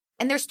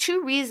 And there's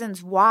 2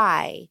 reasons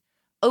why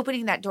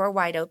opening that door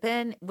wide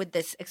open with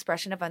this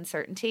expression of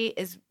uncertainty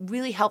is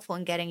really helpful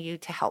in getting you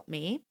to help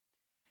me.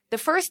 The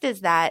first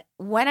is that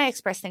when I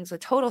express things with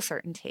total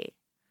certainty,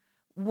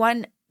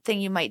 one thing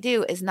you might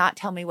do is not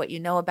tell me what you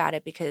know about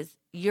it because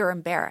you're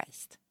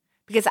embarrassed.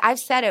 Because I've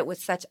said it with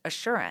such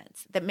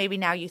assurance that maybe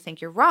now you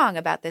think you're wrong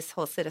about this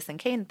whole Citizen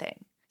Kane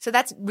thing. So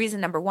that's reason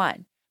number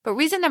 1. But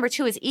reason number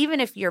 2 is even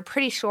if you're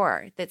pretty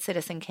sure that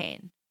Citizen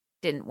Kane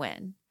didn't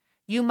win,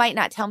 you might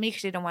not tell me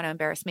because you don't want to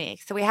embarrass me.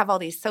 So we have all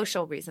these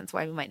social reasons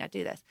why we might not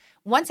do this.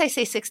 Once I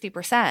say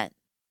 60%,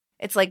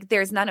 it's like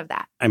there's none of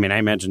that. I mean, I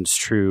imagine it's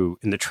true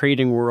in the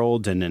trading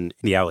world and in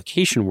the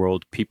allocation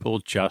world, people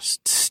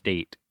just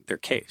state their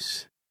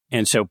case.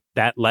 And so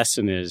that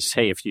lesson is,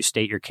 hey, if you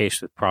state your case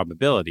with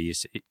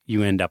probabilities,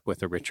 you end up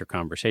with a richer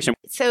conversation.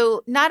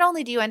 So not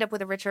only do you end up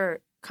with a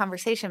richer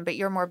conversation, but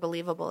you're more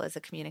believable as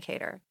a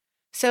communicator.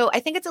 So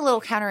I think it's a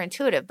little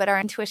counterintuitive, but our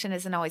intuition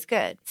isn't always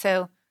good.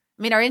 So,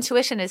 I mean, our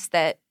intuition is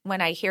that when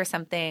I hear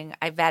something,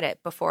 I vet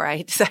it before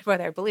I decide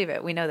whether I believe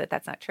it. We know that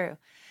that's not true.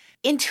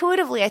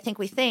 Intuitively, I think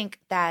we think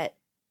that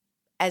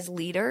as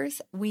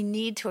leaders, we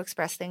need to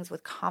express things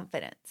with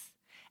confidence.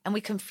 And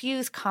we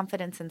confuse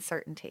confidence and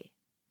certainty.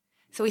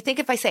 So we think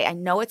if I say, I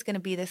know it's going to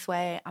be this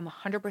way, I'm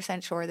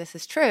 100% sure this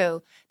is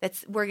true,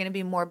 we're going to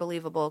be more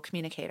believable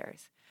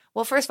communicators.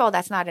 Well, first of all,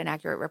 that's not an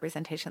accurate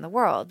representation of the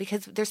world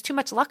because there's too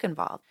much luck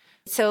involved.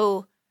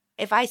 So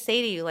if I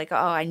say to you like, oh,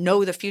 I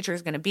know the future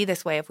is going to be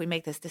this way if we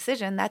make this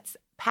decision, that's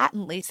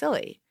patently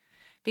silly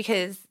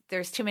because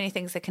there's too many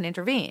things that can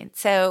intervene.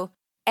 So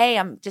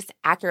I'm just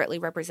accurately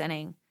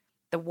representing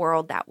the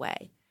world that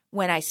way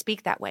when I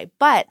speak that way.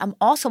 But I'm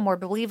also more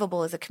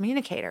believable as a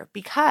communicator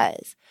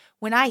because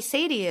when I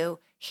say to you,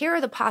 here are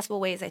the possible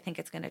ways I think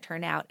it's going to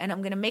turn out, and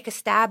I'm going to make a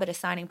stab at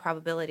assigning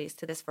probabilities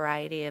to this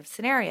variety of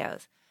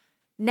scenarios.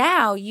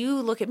 Now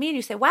you look at me and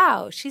you say,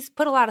 wow, she's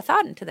put a lot of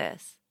thought into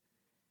this.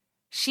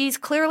 She's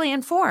clearly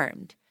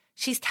informed.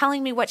 She's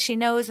telling me what she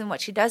knows and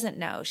what she doesn't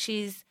know.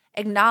 She's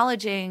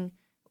acknowledging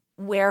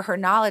where her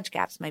knowledge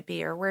gaps might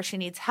be or where she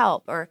needs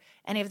help or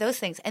any of those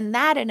things. And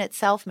that in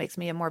itself makes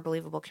me a more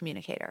believable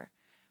communicator.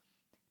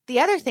 The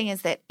other thing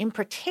is that, in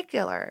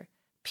particular,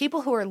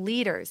 people who are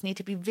leaders need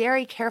to be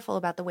very careful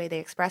about the way they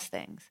express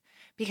things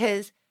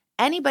because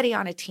anybody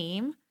on a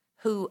team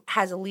who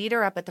has a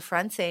leader up at the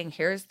front saying,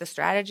 here's the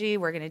strategy,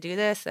 we're going to do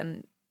this,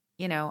 and,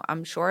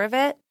 I'm sure of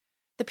it,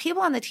 the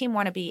people on the team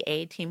want to be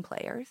team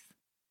players.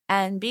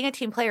 And being a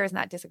team player is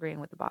not disagreeing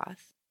with the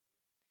boss.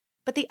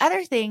 But the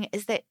other thing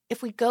is that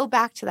if we go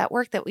back to that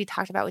work that we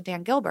talked about with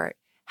Dan Gilbert,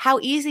 how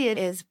easy it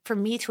is for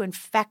me to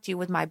infect you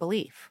with my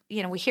belief.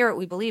 We hear it,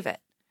 we believe it.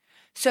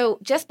 So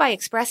just by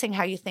expressing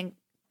how you think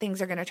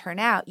things are going to turn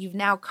out, you've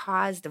now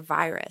caused a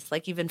virus.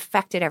 Like you've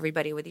infected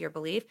everybody with your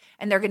belief,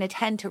 and they're going to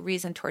tend to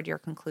reason toward your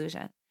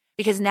conclusion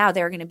because now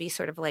they're going to be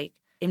sort of like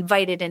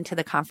invited into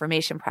the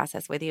confirmation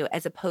process with you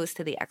as opposed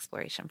to the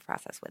exploration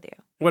process with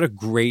you. What a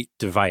great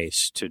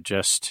device to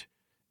just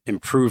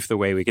improve the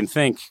way we can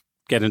think,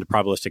 get into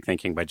probabilistic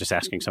thinking by just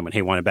asking someone,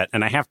 hey, want to bet?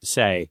 And I have to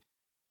say,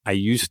 I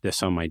used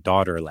this on my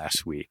daughter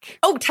last week.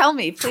 Oh, tell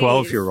me, please.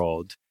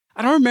 12-year-old.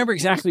 I don't remember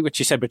exactly what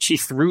she said, but she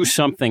threw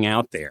something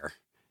out there.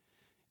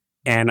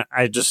 And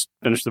I just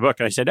finished the book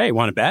and I said, hey,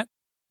 want to bet?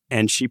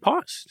 And she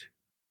paused.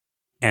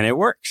 And it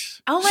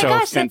works. Oh my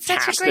gosh, that's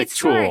such a great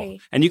story. Tool.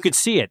 And you could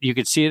see it. You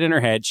could see it in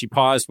her head. She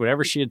paused.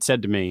 Whatever she had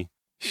said to me,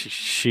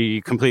 she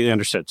completely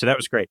understood. So that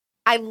was great.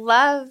 I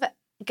love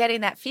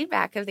getting that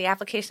feedback of the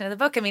application of the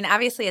book. I mean,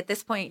 obviously at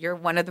this point, you're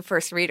one of the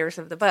first readers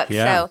of the book.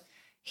 Yeah. So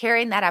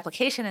hearing that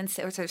application and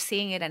sort of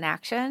seeing it in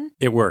action.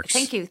 It works.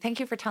 Thank you. Thank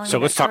you for telling me So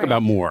let's that talk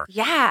about more.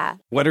 Yeah.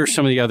 What are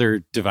some of the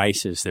other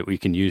devices that we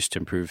can use to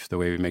improve the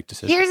way we make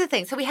decisions? Here's the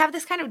thing. So we have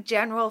this kind of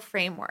general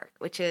framework,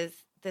 which is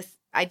this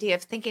idea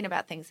of thinking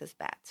about things as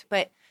bets.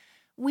 But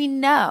we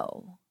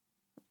know,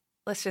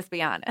 let's just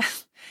be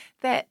honest,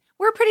 that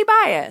we're pretty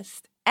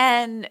biased.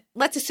 And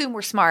let's assume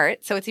we're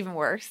smart, so it's even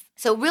worse.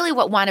 So really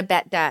what Want to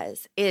Bet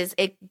does is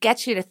it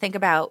gets you to think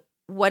about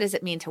what does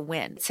it mean to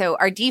win. So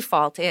our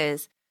default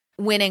is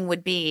winning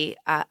would be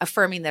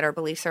affirming that our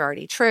beliefs are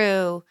already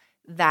true,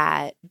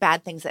 that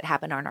bad things that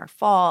happen aren't our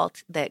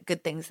fault, that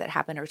good things that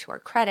happen are to our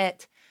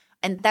credit.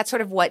 And that's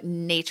sort of what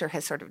nature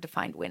has sort of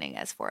defined winning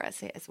as for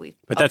us as we've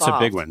But that's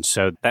evolved. a big one.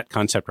 So that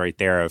concept right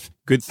there of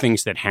good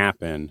things that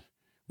happen,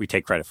 we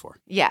take credit for.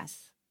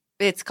 Yes.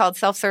 It's called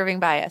self-serving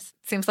bias.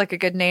 Seems like a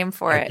good name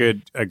for it.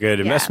 A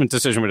good investment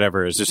decision,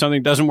 whatever. Is there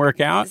something that doesn't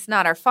work out? It's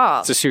not our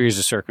fault. It's a series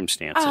of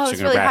circumstances. Oh, You're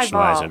it's going to really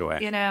rationalize high it vol, away.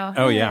 you know?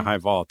 Oh, yeah, high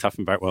vol, tough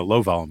environment. Well,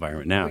 low vol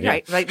environment now. Yeah.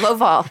 Right, like low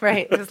vol,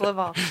 right. It was low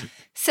vol.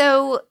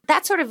 So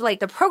that's sort of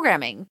like the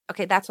programming.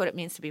 Okay, that's what it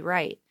means to be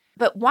right.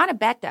 But Want to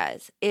Bet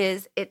does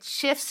is it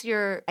shifts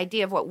your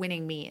idea of what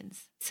winning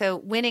means. So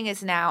winning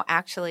is now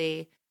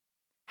actually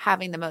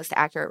having the most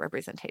accurate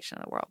representation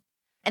of the world.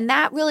 And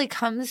that really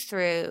comes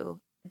through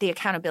the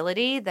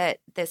accountability that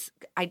this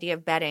idea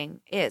of betting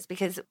is.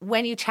 Because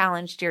when you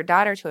challenged your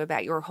daughter to a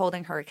bet, you were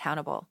holding her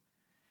accountable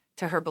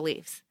to her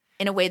beliefs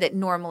in a way that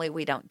normally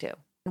we don't do.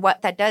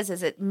 What that does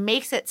is it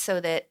makes it so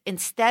that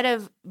instead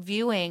of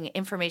viewing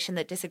information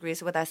that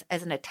disagrees with us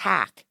as an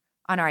attack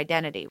on our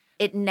identity,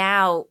 it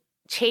now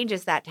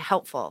changes that to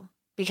helpful.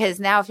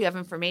 Because now if you have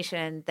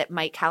information that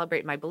might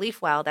calibrate my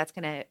belief well, that's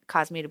going to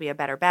cause me to be a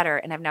better,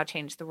 and I've now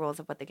changed the rules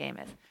of what the game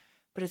is.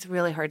 But it's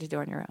really hard to do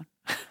on your own.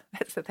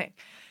 That's the thing.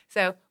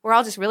 So we're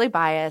all just really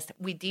biased.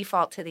 We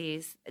default to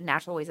these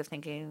natural ways of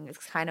thinking.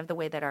 It's kind of the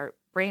way that our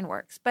brain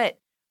works. But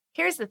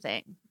here's the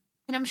thing,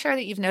 and I'm sure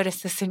that you've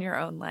noticed this in your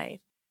own life.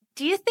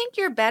 Do you think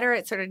you're better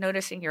at sort of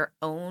noticing your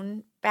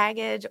own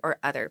baggage or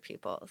other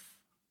people's?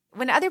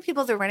 When other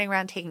people's are running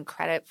around taking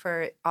credit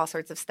for all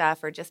sorts of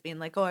stuff or just being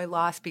like, oh, I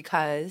lost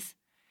because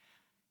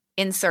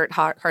insert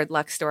hard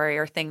luck story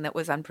or thing that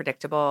was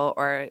unpredictable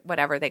or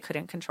whatever they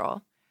couldn't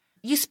control,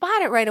 you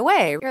spot it right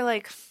away. You're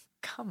like,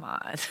 come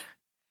on.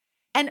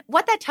 And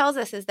what that tells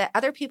us is that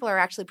other people are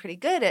actually pretty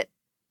good at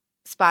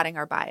spotting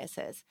our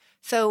biases.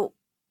 So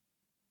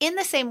in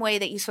the same way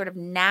that you sort of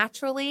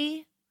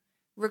naturally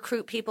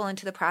recruit people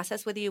into the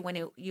process with you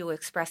when you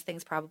express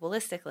things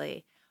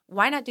probabilistically,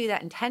 why not do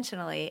that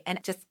intentionally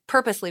and just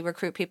purposely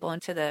recruit people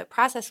into the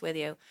process with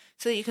you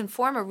so that you can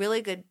form a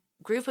really good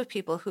group of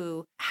people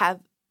who have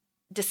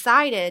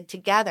decided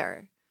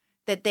together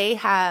that they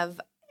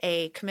have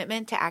a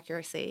commitment to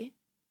accuracy,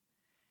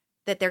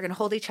 that they're going to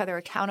hold each other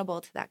accountable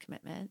to that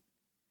commitment,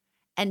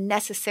 and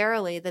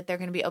necessarily that they're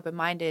going to be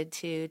open-minded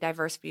to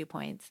diverse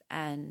viewpoints,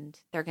 and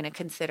they're going to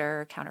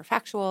consider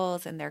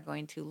counterfactuals, and they're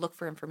going to look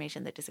for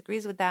information that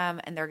disagrees with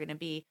them, and they're going to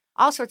be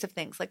all sorts of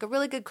things, like a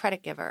really good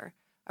credit giver,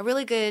 a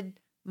really good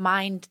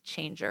mind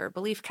changer,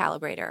 belief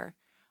calibrator,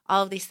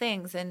 all of these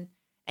things, and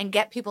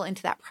get people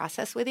into that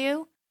process with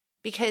you.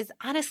 Because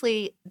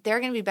honestly,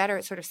 they're going to be better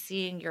at sort of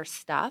seeing your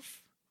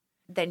stuff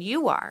than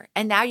you are.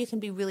 And now you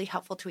can be really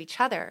helpful to each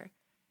other.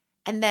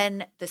 And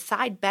then the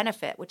side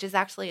benefit, which is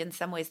actually in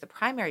some ways the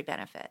primary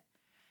benefit,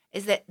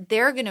 is that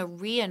they're going to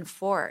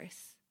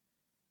reinforce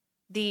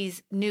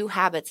these new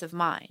habits of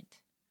mind.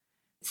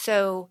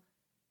 So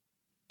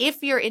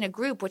if you're in a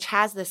group which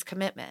has this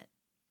commitment,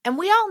 and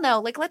we all know,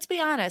 like, let's be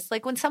honest,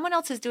 like when someone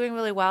else is doing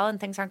really well and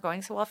things aren't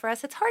going so well for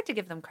us, it's hard to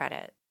give them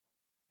credit.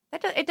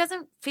 It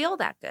doesn't feel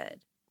that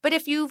good. But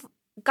if you've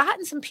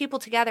gotten some people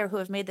together who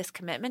have made this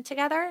commitment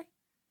together,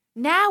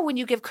 now when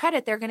you give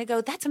credit, they're going to go,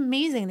 that's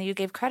amazing that you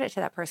gave credit to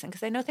that person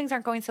because I know things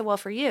aren't going so well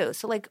for you.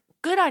 So like,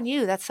 good on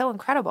you. That's so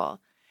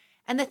incredible.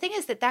 And the thing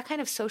is that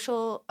kind of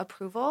social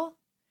approval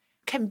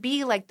can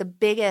be like the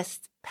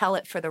biggest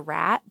pellet for the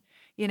rat,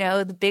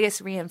 the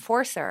biggest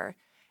reinforcer.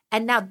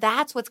 And now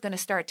that's what's going to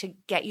start to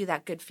get you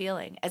that good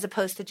feeling, as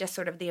opposed to just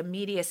sort of the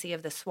immediacy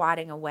of the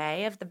swatting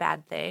away of the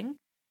bad thing.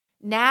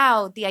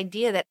 Now, the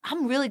idea that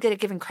I'm really good at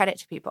giving credit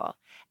to people,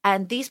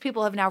 and these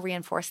people have now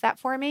reinforced that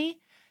for me,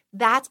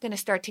 that's going to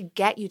start to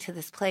get you to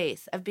this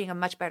place of being a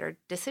much better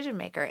decision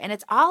maker. And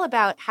it's all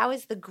about how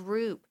is the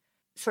group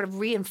sort of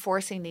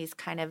reinforcing these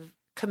kind of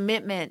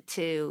commitment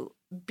to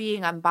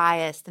being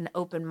unbiased and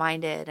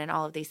open-minded and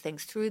all of these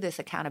things through this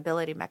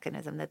accountability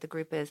mechanism that the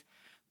group is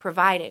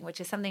providing,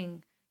 which is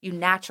something you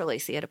naturally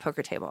see at a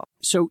poker table.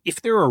 So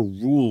if there are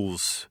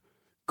rules,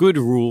 good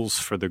rules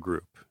for the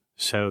group,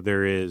 so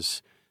there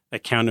is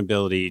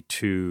accountability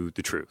to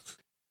the truth.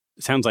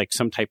 It sounds like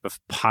some type of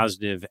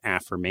positive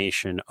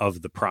affirmation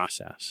of the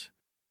process.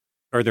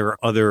 Are there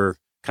other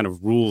kind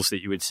of rules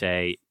that you would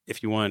say,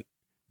 if you want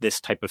this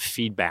type of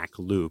feedback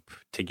loop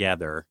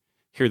together,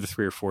 here are the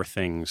 3 or 4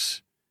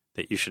 things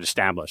that you should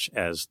establish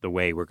as the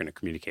way we're going to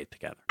communicate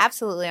together?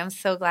 Absolutely. I'm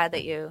so glad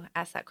that you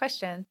asked that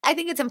question. I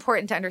think it's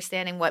important to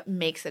understanding what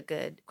makes a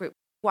good group.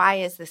 Why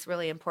is this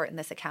really important,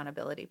 this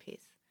accountability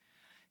piece?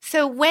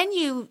 So when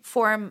you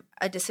form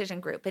a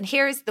decision group, and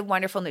here's the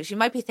wonderful news, you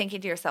might be thinking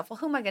to yourself, well,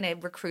 who am I going to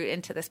recruit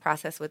into this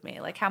process with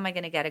me? Like, how am I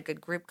going to get a good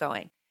group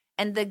going?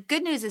 And the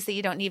good news is that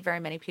you don't need very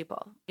many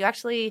people. You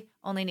actually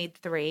only need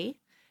 3.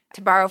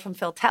 To borrow from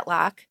Phil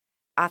Tetlock,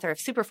 author of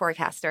Super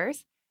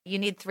Forecasters, you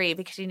need 3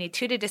 because you need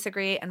 2 to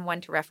disagree and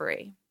 1 to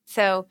referee.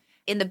 So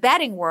in the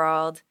betting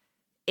world,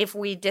 if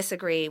we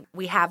disagree,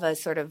 we have a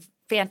sort of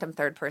phantom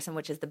third person,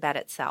 which is the bet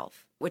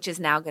itself, which is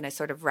now going to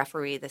sort of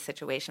referee the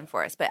situation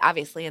for us. But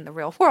obviously in the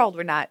real world,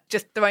 we're not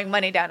just throwing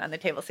money down on the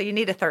table. So you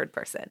need a third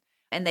person,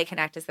 and they can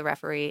act as the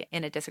referee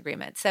in a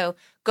disagreement. So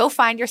go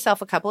find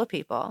yourself a couple of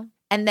people,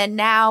 and then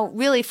now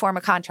really form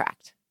a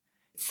contract.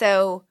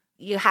 So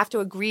you have to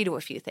agree to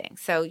a few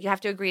things. So you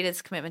have to agree to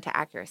this commitment to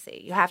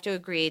accuracy. You have to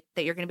agree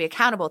that you're going to be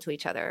accountable to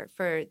each other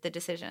for the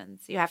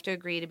decisions. You have to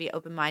agree to be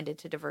open-minded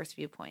to diverse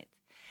viewpoints.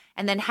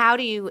 And then how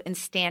do you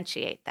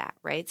instantiate that,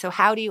 right? So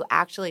how do you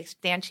actually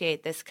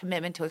instantiate this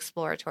commitment to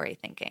exploratory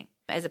thinking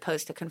as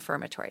opposed to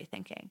confirmatory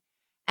thinking?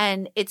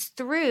 And it's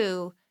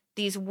through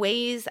these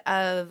ways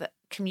of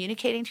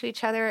communicating to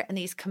each other and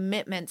these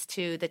commitments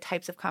to the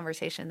types of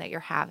conversation that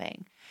you're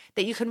having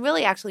that you can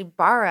really actually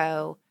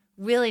borrow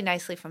really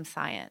nicely from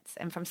science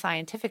and from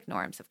scientific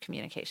norms of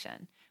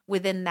communication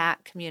within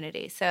that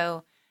community.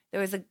 So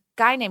there was a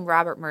guy named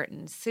Robert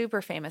Merton,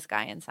 super famous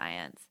guy in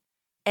science,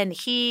 and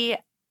he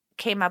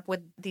came up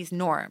with these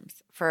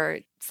norms for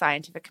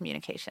scientific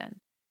communication.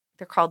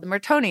 They're called the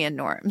Mertonian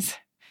norms.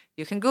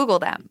 You can Google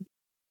them,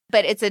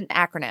 but it's an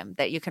acronym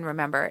that you can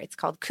remember. It's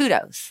called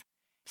KUDOS.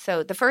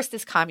 So the first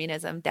is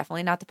communism,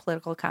 definitely not the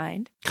political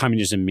kind.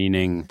 Communism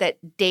meaning?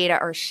 That data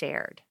are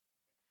shared.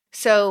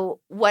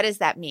 So what does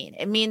that mean?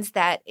 It means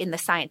that in the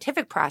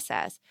scientific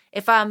process,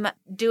 if I'm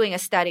doing a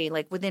study,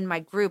 like within my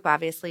group,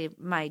 obviously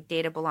my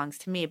data belongs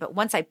to me. But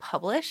once I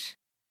publish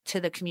to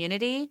the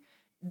community,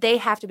 they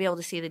have to be able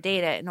to see the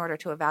data in order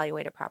to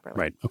evaluate it properly.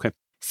 Right. Okay.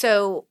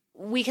 So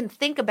we can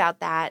think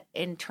about that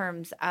in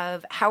terms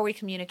of how are we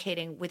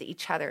communicating with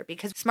each other,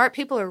 because smart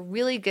people are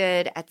really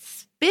good at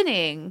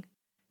spinning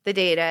the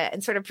data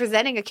and sort of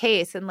presenting a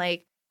case and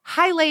like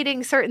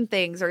highlighting certain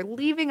things or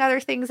leaving other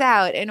things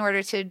out in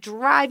order to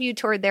drive you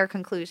toward their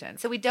conclusion.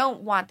 So we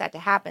don't want that to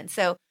happen.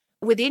 So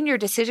within your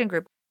decision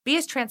group, be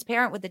as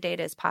transparent with the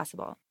data as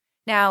possible.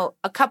 Now,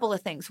 a couple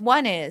of things.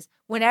 One is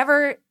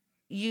whenever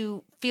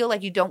you feel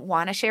like you don't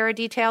want to share a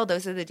detail,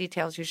 those are the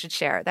details you should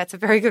share. That's a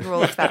very good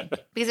rule of thumb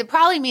because it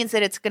probably means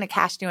that it's going to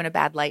cast you in a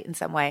bad light in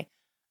some way.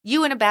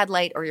 You in a bad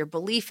light, or your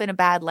belief in a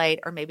bad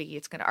light, or maybe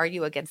it's going to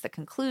argue against the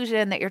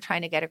conclusion that you're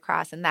trying to get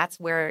across. And that's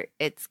where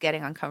it's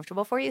getting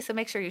uncomfortable for you. So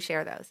make sure you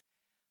share those.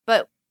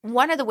 But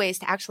one of the ways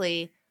to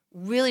actually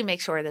really make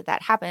sure that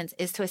that happens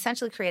is to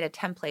essentially create a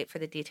template for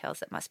the details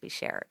that must be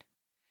shared.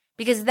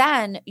 Because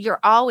then you're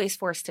always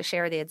forced to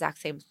share the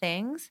exact same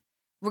things,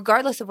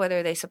 regardless of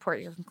whether they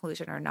support your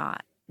conclusion or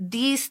not.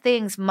 These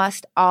things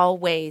must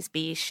always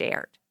be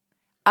shared.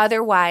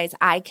 Otherwise,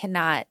 I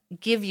cannot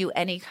give you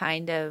any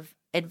kind of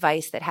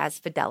advice that has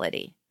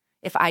fidelity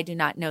if I do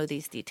not know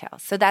these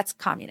details. So that's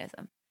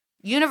communism.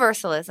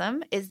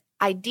 Universalism is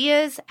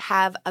ideas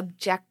have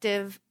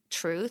objective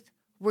truth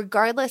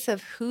regardless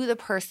of who the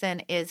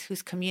person is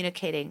who's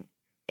communicating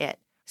it.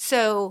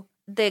 So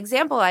the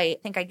example I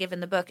think I give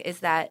in the book is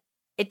that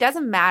it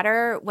doesn't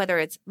matter whether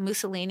it's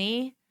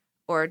Mussolini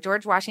or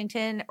George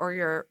Washington or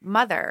your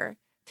mother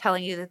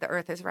telling you that the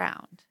earth is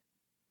round.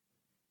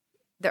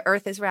 The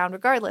earth is round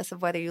regardless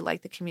of whether you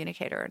like the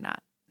communicator or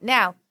not.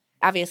 Now,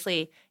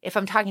 obviously, if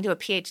I'm talking to a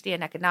PhD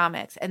in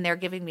economics and they're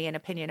giving me an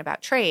opinion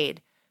about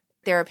trade,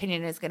 their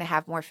opinion is going to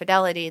have more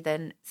fidelity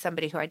than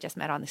somebody who I just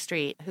met on the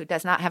street who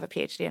does not have a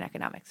PhD in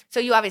economics. So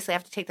you obviously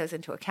have to take those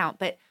into account.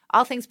 But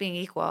all things being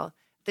equal,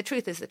 the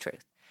truth is the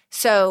truth.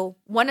 So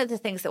one of the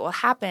things that will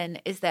happen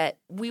is that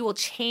we will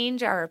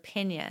change our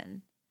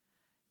opinion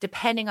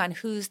depending on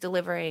who's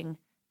delivering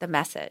the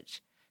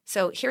message.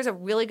 So here's a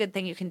really good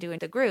thing you can do in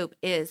the group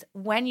is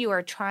when you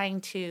are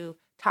trying to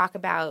talk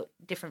about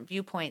different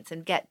viewpoints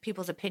and get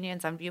people's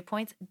opinions on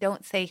viewpoints,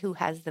 don't say who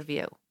has the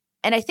view.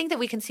 And I think that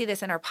we can see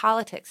this in our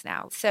politics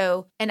now.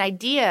 So an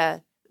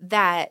idea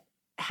that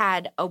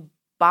had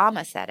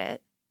Obama said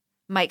it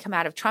might come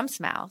out of Trump's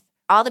mouth.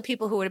 All the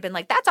people who would have been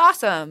like, that's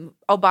awesome,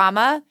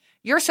 Obama,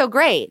 you're so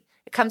great.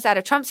 It comes out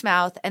of Trump's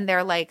mouth and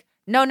they're like,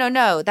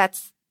 no,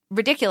 that's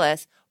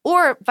ridiculous.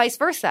 Or vice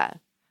versa.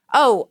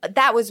 Oh,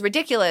 that was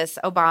ridiculous,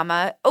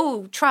 Obama.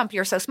 Oh, Trump,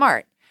 you're so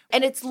smart.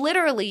 And it's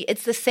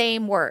the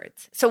same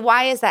words. So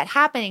why is that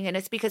happening? And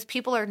it's because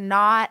people are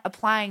not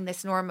applying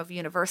this norm of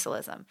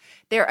universalism.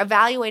 They're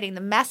evaluating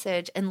the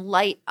message in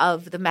light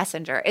of the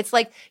messenger. It's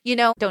like,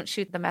 don't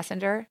shoot the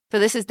messenger. So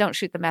this is don't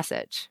shoot the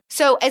message.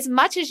 So as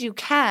much as you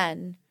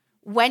can,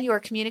 when you are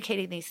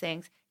communicating these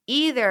things,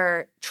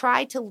 either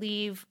try to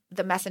leave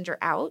the messenger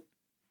out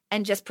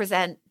and just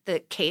present the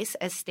case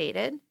as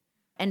stated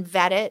and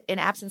vet it in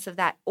absence of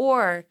that,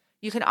 or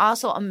you can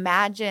also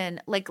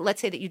imagine, like,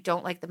 let's say that you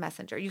don't like the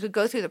messenger. You could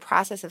go through the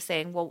process of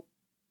saying, well,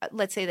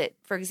 let's say that,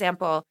 for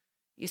example,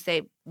 you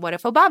say, what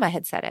if Obama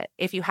had said it,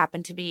 if you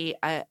happen to be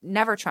a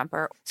never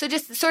Trumper? So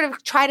just sort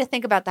of try to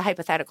think about the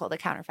hypothetical, the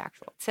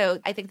counterfactual. So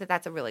I think that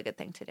that's a really good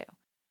thing to do.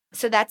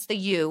 So that's the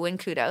U in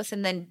kudos.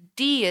 And then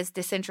D is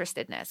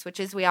disinterestedness, which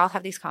is we all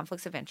have these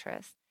conflicts of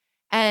interest.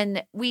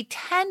 And we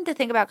tend to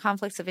think about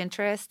conflicts of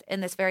interest in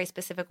this very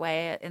specific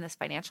way, in this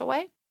financial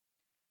way.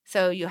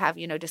 So you have,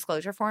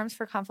 disclosure forms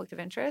for conflict of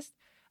interest.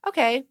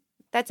 Okay,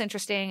 that's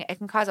interesting. It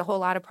can cause a whole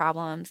lot of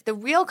problems. The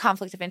real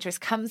conflict of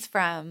interest comes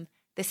from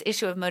this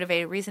issue of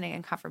motivated reasoning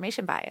and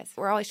confirmation bias.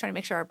 We're always trying to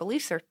make sure our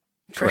beliefs are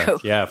true.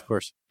 Correct. Yeah, of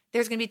course.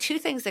 There's going to be two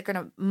things that are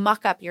going to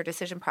muck up your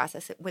decision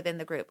process within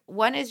the group.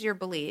 One is your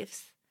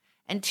beliefs,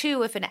 and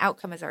two, if an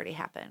outcome has already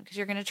happened, because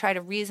you're going to try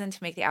to reason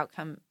to make the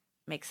outcome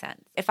make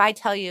sense. If I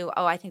tell you,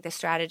 I think this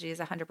strategy is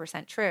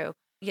 100% true,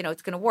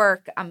 it's going to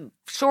work, I'm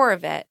sure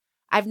of it,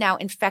 I've now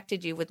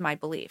infected you with my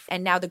belief.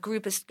 And now the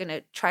group is going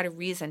to try to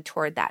reason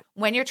toward that.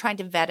 When you're trying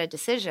to vet a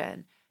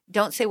decision,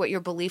 don't say what your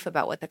belief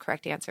about what the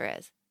correct answer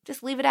is.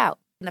 Just leave it out.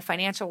 In the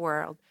financial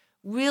world,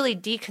 really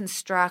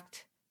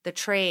deconstruct the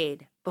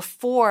trade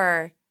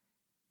before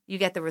you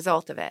get the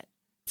result of it.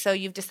 So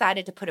you've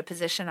decided to put a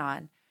position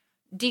on,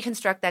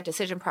 deconstruct that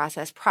decision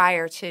process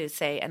prior to,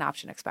 say, an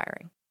option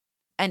expiring.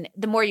 And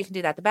the more you can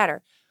do that, the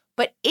better.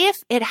 But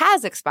if it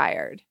has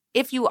expired,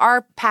 if you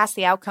are past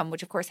the outcome,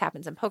 which of course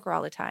happens in poker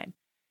all the time,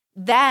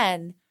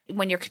 then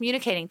when you're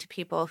communicating to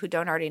people who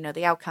don't already know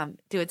the outcome,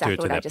 do exactly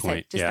what I just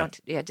said.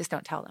 Just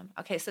don't tell them.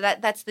 Okay, so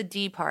that's the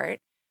D part.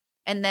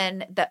 And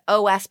then the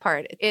OS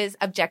part is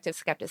objective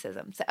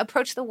skepticism. So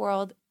approach the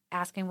world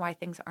asking why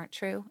things aren't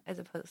true as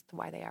opposed to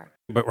why they are.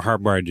 But we're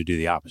hardwired to do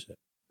the opposite.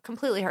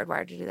 Completely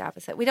hardwired to do the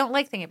opposite. We don't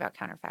like thinking about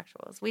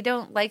counterfactuals. We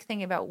don't like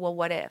thinking about, well,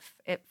 what if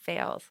it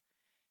fails?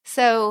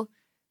 So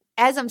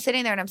as I'm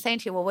sitting there and I'm saying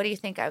to you, well, what do you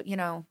think? I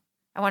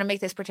want to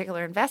make this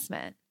particular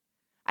investment.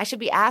 I should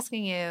be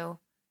asking you,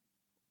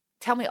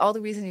 tell me all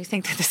the reasons you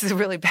think that this is a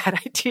really bad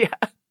idea.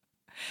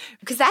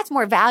 Because that's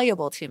more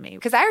valuable to me,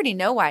 because I already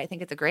know why I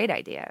think it's a great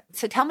idea.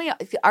 So tell me,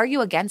 are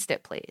you against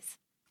it, please?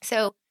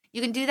 So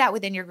you can do that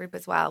within your group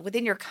as well.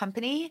 Within your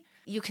company,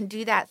 you can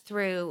do that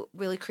through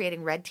really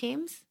creating red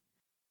teams.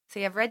 So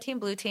you have red team,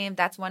 blue team.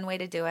 That's one way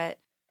to do it.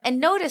 And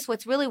notice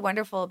what's really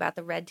wonderful about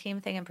the red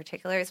team thing in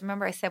particular is,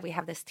 remember I said we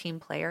have this team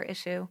player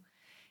issue,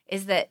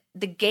 is that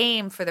the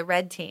game for the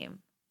red team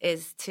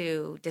is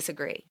to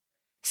disagree.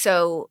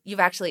 So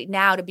you've actually,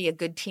 now to be a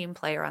good team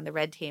player on the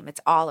red team, it's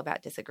all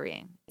about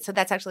disagreeing. So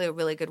that's actually a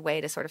really good way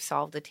to sort of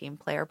solve the team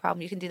player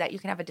problem. You can do that. You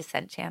can have a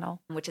dissent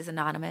channel, which is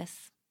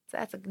anonymous. So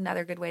that's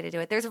another good way to do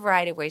it. There's a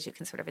variety of ways you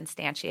can sort of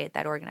instantiate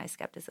that organized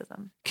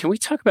skepticism. Can we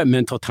talk about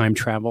mental time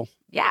travel?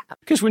 Yeah.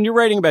 Because when you're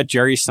writing about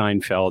Jerry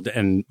Seinfeld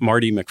and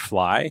Marty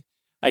McFly,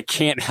 I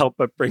can't help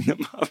but bring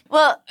them up.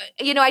 Well,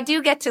 I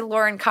do get to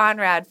Lauren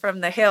Conrad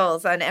from The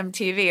Hills on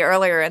MTV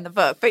earlier in the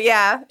book. But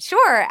yeah,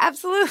 sure,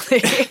 absolutely.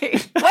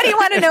 What do you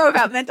want to know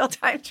about mental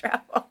time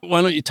travel?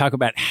 Why don't you talk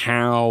about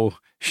how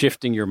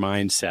shifting your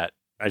mindset?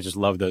 I just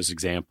love those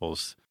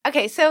examples.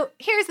 Okay, so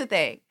here's the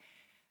thing.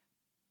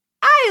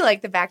 I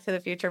like the Back to the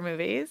Future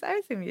movies. I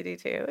assume you do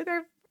too.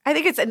 I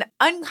think it's an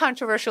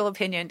uncontroversial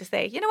opinion to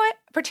say, you know what,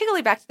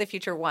 particularly Back to the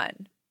Future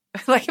 1.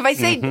 Like if I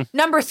say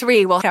number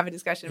 3, we'll have a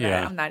discussion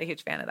about it. I'm not a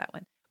huge fan of that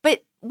one.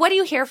 But what do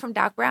you hear from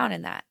Doc Brown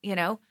in that?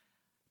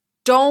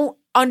 Don't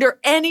under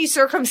any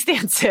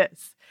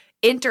circumstances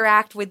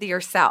interact with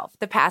yourself,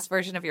 the past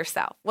version of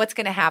yourself. What's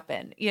going to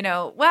happen?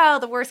 Well,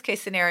 the worst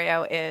case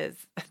scenario is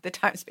the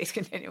time-space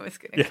continuum is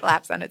going to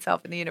collapse on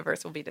itself and the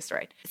universe will be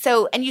destroyed.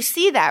 So, and you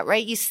see that,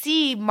 right? You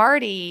see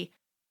Marty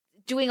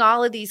doing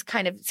all of these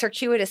kind of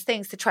circuitous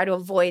things to try to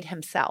avoid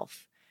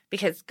himself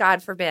because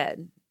God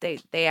forbid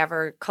they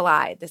ever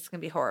collide. This is going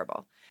to be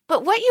horrible.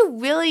 But what you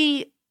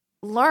really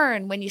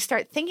learn when you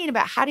start thinking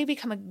about how do you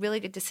become a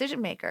really good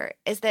decision maker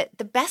is that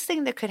the best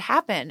thing that could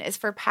happen is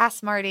for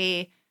past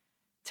Marty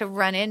to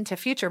run into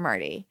future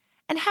Marty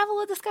and have a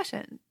little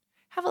discussion,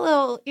 have a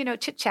little,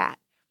 chit chat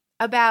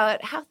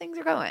about how things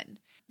are going.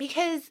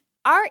 Because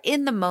our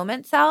in the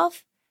moment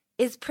self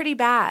is pretty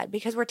bad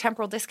because we're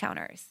temporal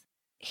discounters.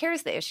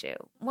 here's the issue.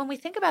 When we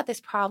think about this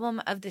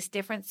problem of this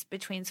difference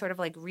between sort of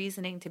like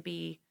reasoning to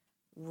be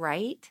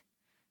right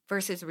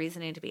versus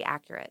reasoning to be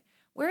accurate,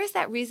 where is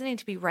that reasoning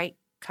to be right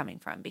coming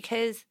from?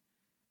 Because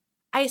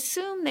I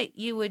assume that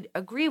you would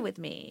agree with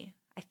me,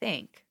 I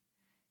think,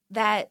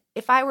 that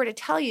if I were to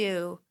tell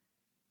you,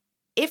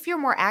 if you're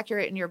more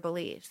accurate in your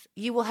beliefs,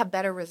 you will have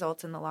better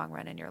results in the long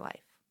run in your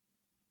life.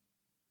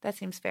 That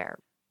seems fair.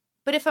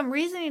 But if I'm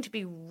reasoning to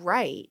be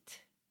right,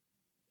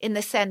 in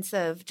the sense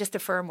of just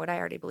affirm what I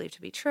already believe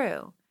to be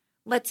true,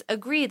 let's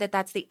agree that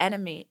that's the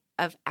enemy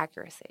of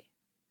accuracy.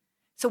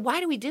 So why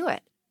do we do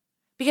it?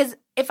 Because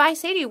if I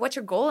say to you, what's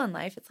your goal in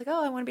life? It's like,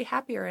 oh, I want to be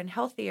happier and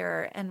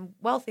healthier and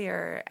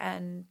wealthier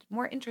and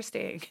more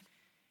interesting.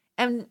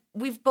 And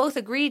we've both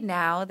agreed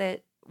now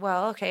that,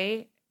 well,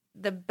 okay,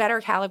 the better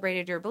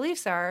calibrated your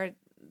beliefs are,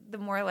 the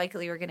more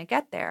likely you're going to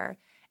get there.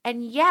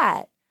 And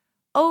yet,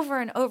 over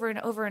and over and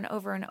over and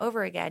over and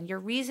over again, you're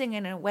reasoning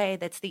in a way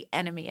that's the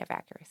enemy of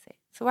accuracy.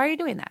 So why are you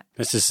doing that?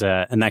 This is,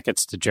 and that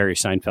gets to Jerry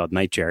Seinfeld,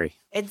 Night Jerry.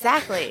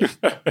 Exactly.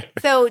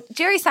 So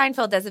Jerry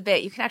Seinfeld does a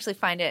bit. You can actually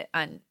find it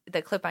on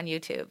the clip on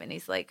YouTube. And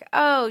he's like,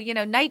 oh,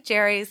 Night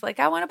Jerry's like,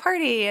 I want to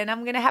party and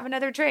I'm going to have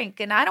another drink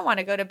and I don't want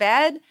to go to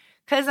bed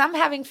because I'm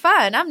having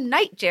fun. I'm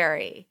Night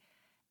Jerry.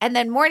 And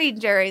then Morning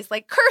Jerry's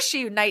like, curse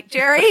you, Night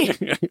Jerry.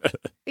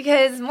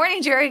 Because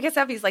Morning Jerry gets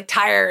up, he's like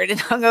tired and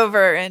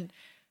hungover and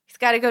he's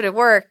got to go to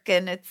work.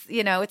 And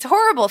it's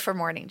horrible for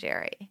Morning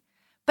Jerry.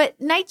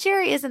 But Night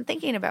Jerry isn't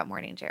thinking about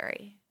Morning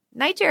Jerry.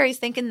 Night Jerry's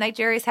thinking Night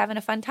Jerry's having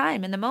a fun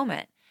time in the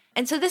moment.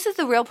 And so this is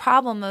the real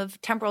problem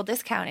of temporal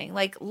discounting,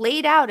 like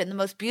laid out in the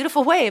most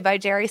beautiful way by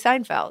Jerry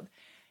Seinfeld,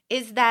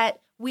 is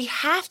that we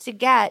have to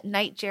get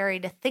Night Jerry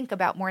to think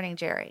about Morning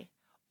Jerry.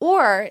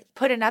 Or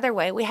put another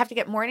way, we have to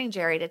get Morning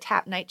Jerry to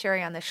tap Night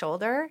Jerry on the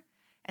shoulder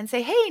and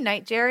say, hey,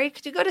 Night Jerry,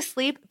 could you go to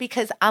sleep?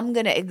 Because I'm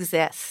going to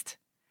exist.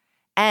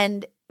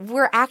 And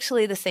we're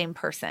actually the same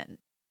person.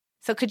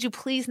 So could you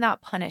please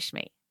not punish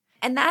me?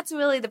 And that's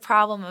really the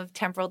problem of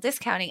temporal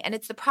discounting. And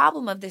it's the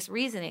problem of this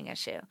reasoning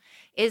issue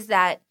is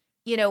that,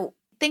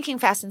 thinking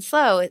fast and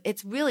slow,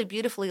 it's really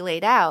beautifully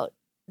laid out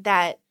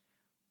that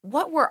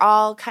what we're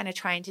all kind of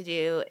trying to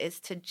do is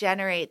to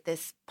generate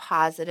this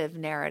positive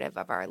narrative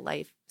of our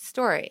life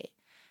story.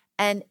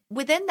 And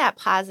within that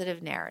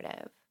positive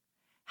narrative,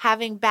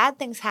 having bad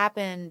things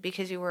happen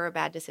because you were a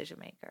bad decision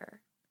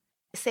maker,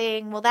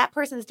 saying, well, that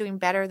person's doing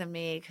better than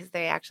me because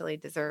they actually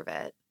deserve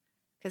it,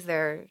 because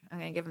I'm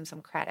going to give them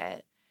some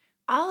credit.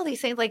 All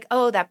these things like,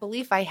 oh, that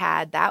belief I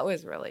had, that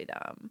was really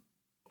dumb.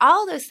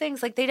 All those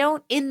things, like they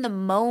don't in the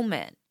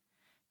moment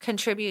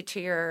contribute to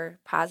your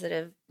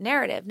positive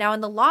narrative. Now,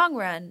 in the long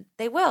run,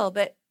 they will,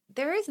 but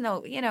there is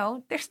no,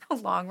 there's no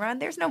long run.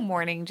 There's no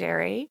Morning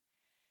Jerry.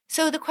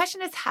 So the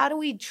question is, how do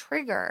we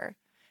trigger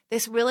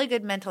this really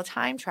good mental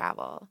time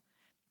travel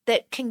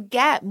that can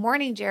get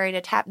Morning Jerry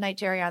to tap Night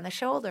Jerry on the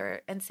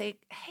shoulder and say,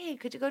 hey,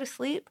 could you go to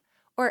sleep?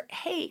 Or,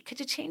 hey, could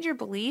you change your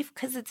belief?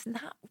 Because it's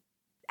not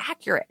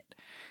accurate.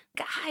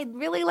 God, I'd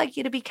really like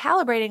you to be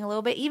calibrating a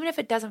little bit, even if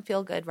it doesn't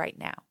feel good right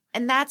now.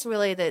 And that's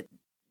really the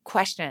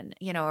question,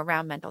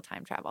 around mental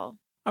time travel.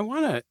 I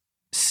want to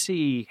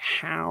see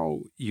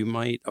how you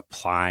might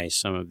apply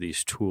some of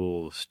these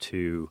tools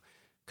to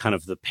kind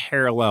of the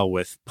parallel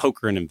with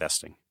poker and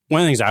investing.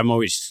 One of the things I'm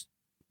always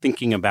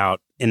thinking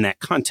about in that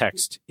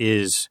context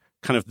is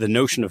kind of the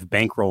notion of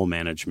bankroll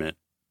management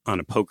on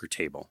a poker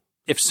table.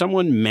 If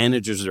someone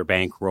manages their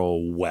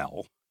bankroll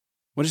well,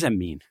 what does that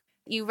mean?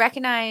 You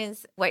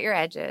recognize what your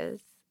edge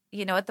is.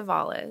 You know what the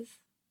vol is.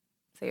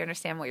 So you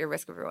understand what your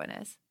risk of ruin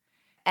is.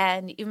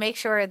 And you make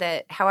sure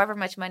that however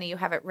much money you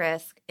have at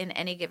risk in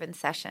any given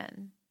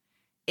session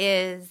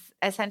is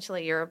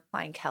essentially you're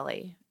applying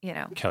Kelly,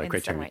 Kelly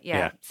criteria.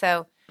 Yeah.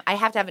 So I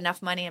have to have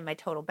enough money in my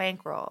total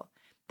bankroll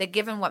that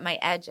given what my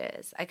edge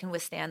is, I can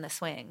withstand the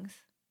swings.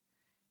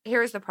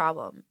 Here's the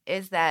problem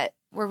is that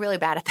we're really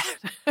bad at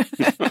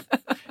that.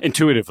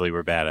 Intuitively,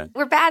 we're bad at it.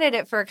 We're bad at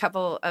it for a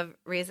couple of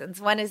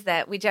reasons. One is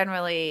that we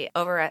generally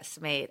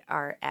overestimate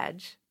our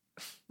edge.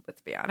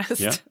 Let's be honest.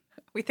 Yeah.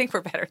 We think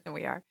we're better than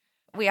we are.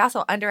 We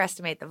also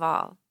underestimate the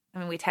vol.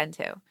 We tend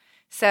to.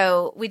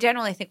 So we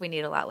generally think we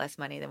need a lot less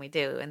money than we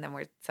do, and then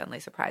we're suddenly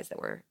surprised that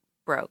we're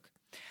broke.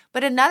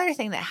 But another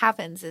thing that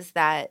happens is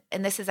that,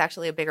 and this is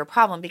actually a bigger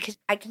problem, because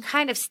I can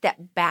kind of step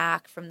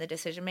back from the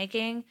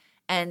decision-making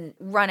and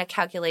run a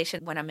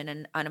calculation when I'm in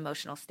an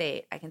unemotional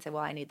state. I can say,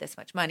 well, I need this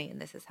much money,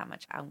 and this is how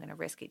much I'm going to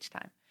risk each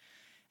time.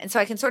 And so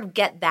I can sort of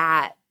get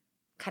that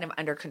kind of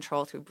under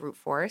control through brute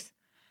force.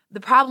 The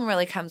problem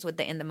really comes with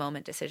the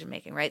in-the-moment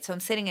decision-making, right? So I'm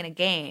sitting in a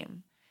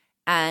game,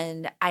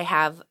 and I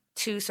have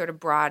two sort of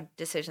broad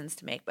decisions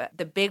to make. But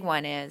the big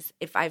one is,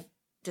 if I've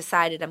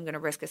decided I'm going to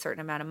risk a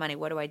certain amount of money,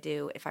 what do I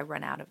do if I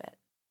run out of it?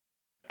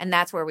 And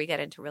that's where we get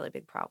into really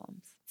big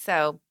problems.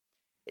 So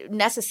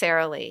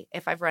necessarily,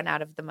 if I've run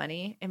out of the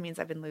money, it means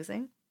I've been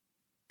losing.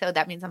 So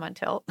that means I'm on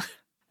tilt.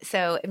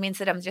 So it means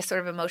that I'm just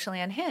sort of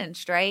emotionally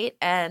unhinged, right?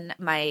 And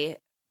my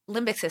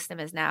limbic system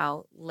is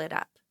now lit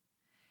up.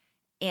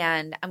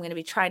 And I'm going to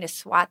be trying to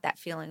swat that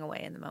feeling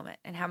away in the moment.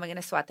 And how am I going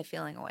to swat the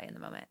feeling away in the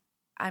moment?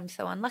 I'm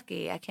so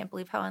unlucky. I can't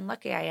believe how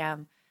unlucky I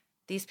am.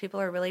 These people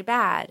are really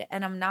bad.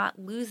 And I'm not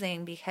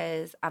losing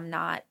because I'm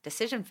not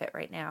decision fit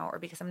right now or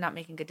because I'm not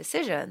making good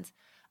decisions.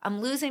 I'm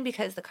losing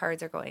because the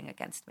cards are going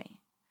against me.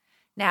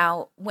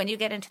 Now, when you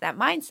get into that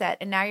mindset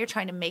and now you're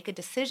trying to make a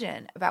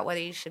decision about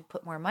whether you should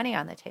put more money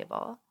on the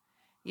table,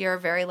 you're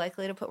very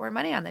likely to put more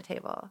money on the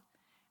table.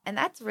 And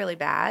that's really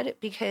bad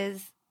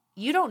because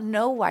you don't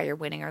know why you're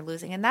winning or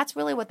losing. And that's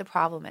really what the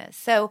problem is.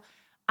 So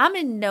I'm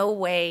in no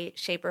way,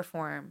 shape, or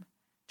form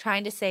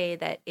trying to say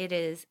that it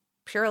is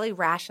purely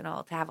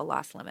rational to have a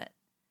loss limit,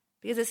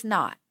 because it's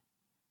not.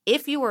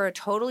 If you were a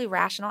totally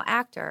rational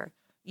actor,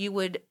 you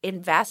would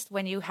invest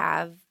when you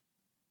have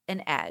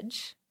an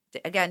edge,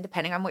 again,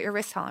 depending on what your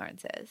risk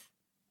tolerance is,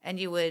 and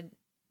you would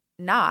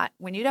not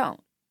when you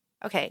don't.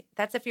 Okay,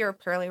 that's if you're a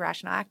purely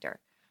rational actor.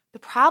 The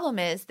problem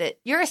is that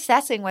you're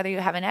assessing whether you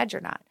have an edge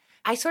or not.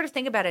 I sort of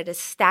think about it as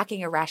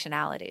stacking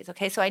irrationalities.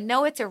 Okay, so I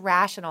know it's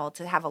irrational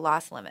to have a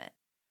loss limit,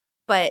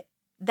 but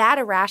that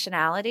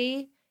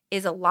irrationality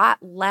is a lot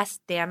less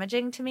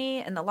damaging to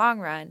me in the long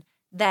run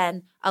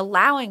than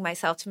allowing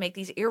myself to make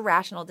these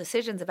irrational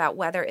decisions about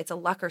whether it's a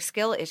luck or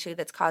skill issue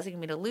that's causing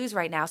me to lose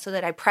right now, so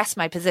that I press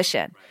my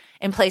position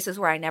in places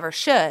where I never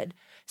should,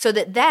 so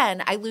that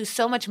then I lose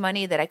so much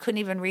money that I couldn't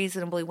even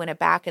reasonably win it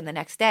back in the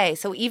next day.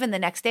 So even the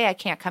next day, I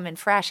can't come in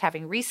fresh,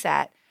 having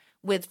reset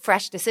with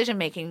fresh decision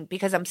making,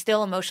 because I'm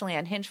still emotionally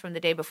unhinged from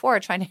the day before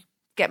trying to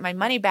get my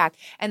money back.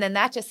 And then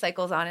that just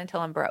cycles on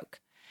until I'm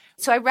broke.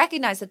 So I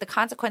recognize that the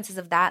consequences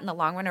of that in the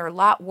long run are a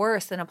lot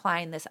worse than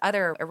applying this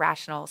other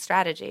irrational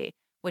strategy,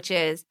 which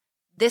is,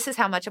 this is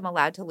how much I'm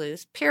allowed to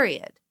lose,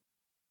 period.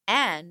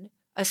 And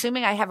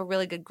assuming I have a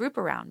really good group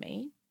around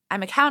me,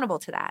 I'm accountable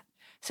to that.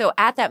 So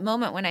at that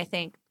moment when I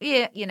think,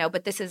 yeah,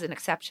 but this is an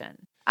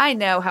exception, I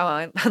know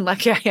how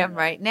unlucky I am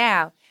right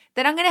now,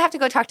 then I'm going to have to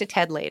go talk to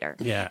Ted later.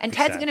 Yeah, and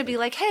Ted's going to be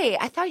like, hey,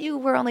 I thought you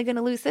were only going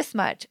to lose this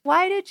much.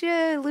 Why did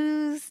you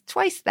lose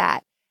twice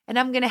that? And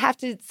I'm going to have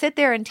to sit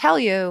there and tell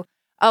you,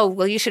 oh,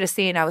 well, you should have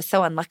seen I was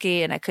so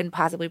unlucky and I couldn't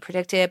possibly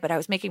predict it, but I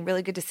was making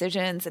really good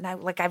decisions and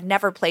I've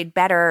never played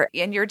better.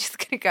 And you're just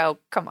going to go,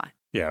 come on.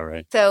 Yeah,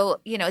 right.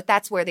 So,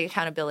 that's where the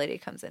accountability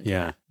comes in.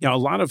 Yeah. A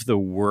lot of the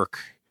work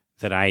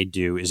that I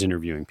do is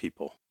interviewing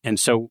people. And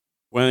so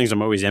one of the things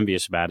I'm always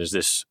envious about is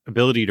this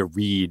ability to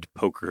read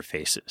poker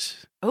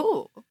faces.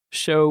 Oh.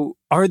 So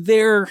are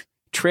there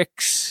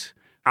tricks?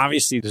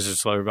 Obviously, this is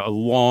sort of a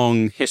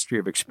long history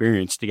of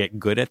experience to get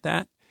good at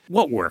that.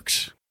 What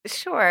works?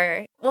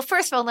 Sure. Well,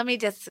 first of all, let me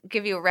just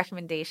give you a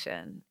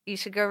recommendation. You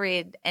should go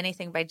read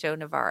anything by Joe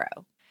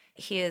Navarro.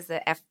 He is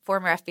a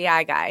former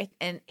FBI guy,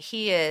 and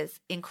he is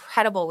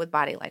incredible with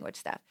body language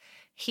stuff.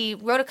 He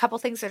wrote a couple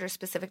things that are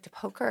specific to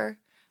poker,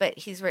 but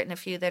he's written a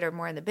few that are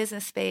more in the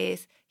business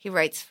space. He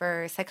writes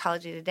for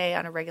Psychology Today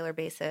on a regular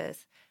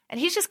basis. And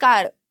he's just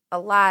got a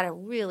lot of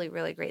really,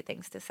 really great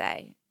things to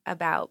say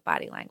about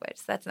body language.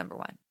 So that's number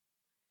one.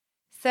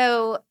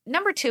 So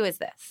number two is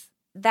this,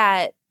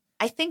 that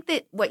I think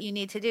that what you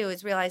need to do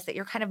is realize that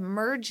you're kind of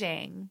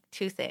merging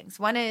two things.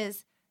 One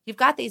is you've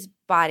got these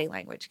body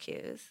language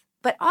cues,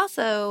 but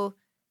also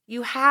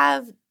you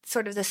have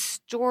sort of the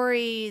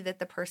story that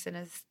the person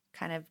is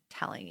kind of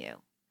telling you.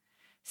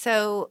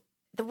 So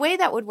the way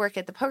that would work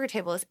at the poker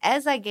table is,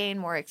 as I gain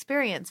more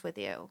experience with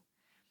you,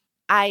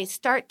 I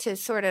start to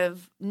sort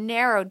of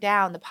narrow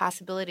down the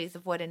possibilities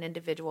of what an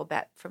individual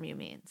bet from you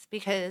means,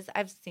 because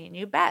I've seen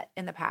you bet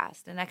in the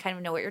past and I kind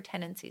of know what your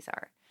tendencies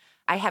are.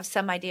 I have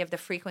some idea of the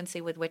frequency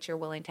with which you're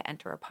willing to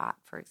enter a pot,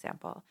 for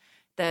example,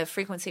 the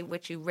frequency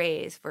which you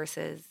raise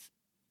versus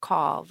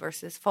call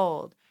versus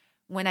fold.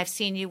 When I've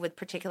seen you with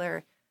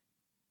particular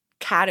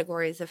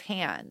categories of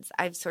hands,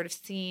 I've sort of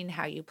seen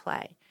how you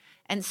play.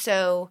 And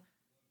so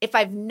if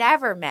I've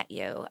never met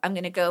you, I'm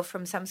going to go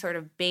from some sort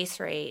of base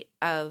rate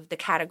of the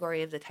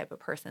category of the type of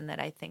person that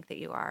I think that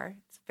you are.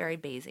 It's very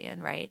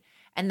Bayesian, right?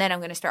 And then I'm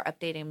going to start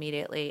updating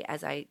immediately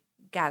as I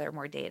gather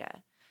more data.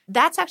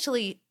 That's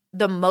actually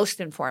the most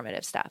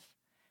informative stuff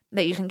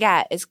that you can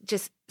get, is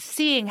just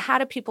seeing how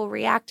do people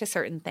react to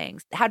certain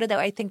things. How do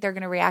I think they're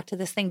going to react to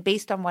this thing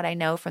based on what I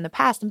know from the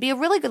past, and be a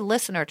really good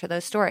listener to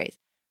those stories.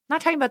 I'm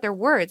not talking about their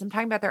words. I'm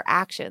talking about their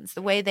actions,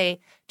 the way they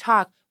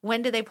talk.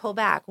 When do they pull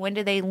back? When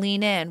do they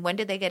lean in? When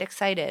do they get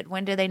excited?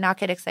 When do they not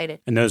get excited?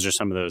 And those are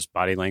some of those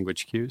body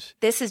language cues?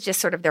 This is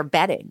just sort of their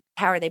betting.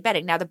 How are they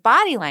betting? Now, the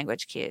body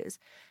language cues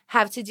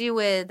have to do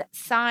with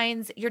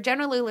signs. You're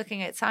generally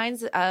looking at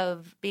signs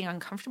of being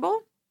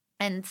uncomfortable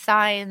and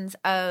signs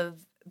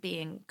of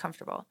being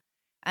comfortable.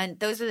 And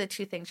those are the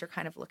two things you're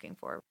kind of looking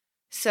for.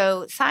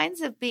 So signs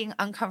of being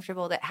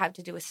uncomfortable that have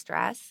to do with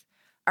stress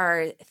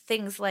are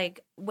things like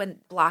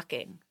when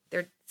blocking.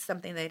 They're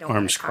something they don't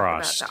want to talk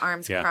about. The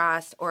arms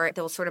crossed, or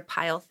they'll sort of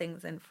pile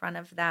things in front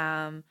of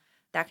them,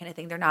 that kind of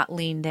thing. They're not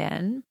leaned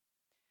in.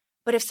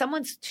 But if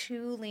someone's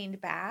too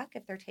leaned back,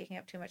 if they're taking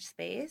up too much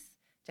space,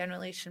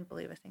 generally you shouldn't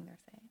believe a thing they're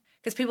saying.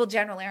 Because people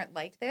generally aren't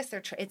like this.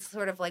 It's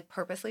sort of like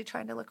purposely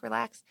trying to look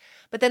relaxed.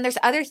 But then there's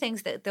other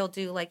things that they'll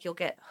do, like you'll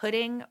get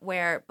hooding,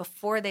 where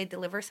before they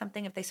deliver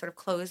something, if they sort of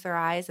close their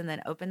eyes and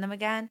then open them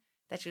again,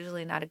 That's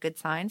usually not a good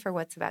sign for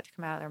what's about to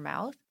come out of their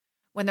mouth.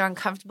 When they're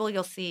uncomfortable,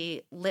 you'll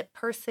see lip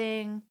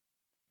pursing.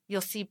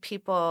 You'll see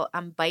people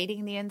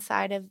biting the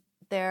inside of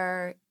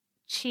their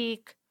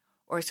cheek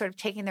or sort of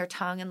taking their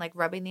tongue and like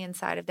rubbing the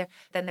inside of their.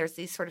 Then there's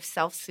these sort of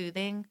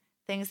self-soothing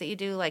things that you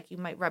do, like you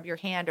might rub your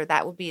hand, or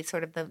that would be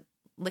sort of the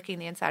licking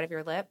the inside of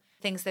your lip.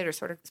 Things that are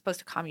sort of supposed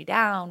to calm you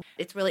down.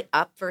 It's really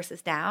up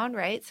versus down,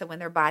 right? So when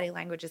their body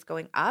language is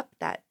going up,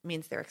 that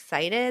means they're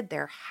excited,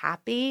 they're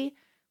happy.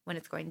 When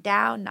it's going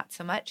down, not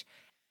so much.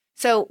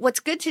 So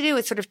what's good to do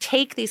is sort of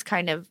take these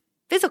kind of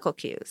physical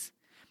cues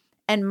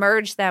and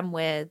merge them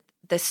with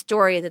the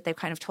story that they've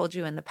kind of told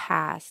you in the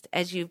past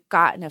as you've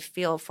gotten a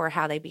feel for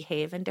how they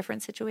behave in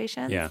different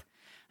situations. Yeah.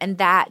 And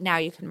that now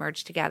you can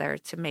merge together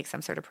to make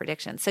some sort of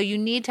prediction. So you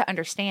need to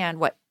understand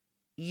what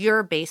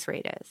your base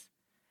rate is.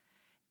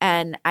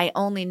 And I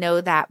only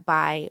know that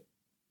by,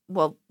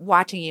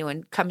 watching you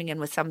and coming in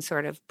with some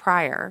sort of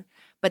prior.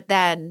 But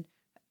then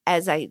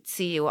as I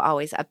see you,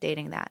 always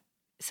updating that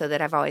so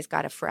that I've always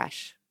got a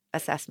fresh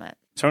assessment.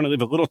 So I want to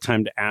leave a little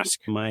time to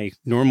ask my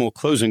normal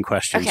closing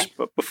questions. Okay.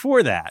 But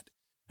before that,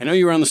 I know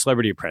you were on The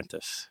Celebrity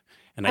Apprentice.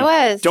 And I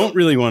was. Don't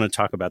really want to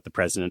talk about the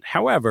president.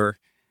 However,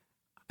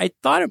 I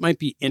thought it might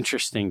be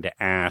interesting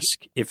to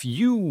ask if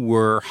you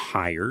were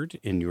hired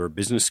in your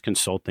business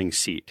consulting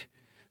seat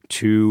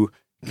to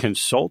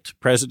consult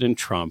President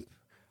Trump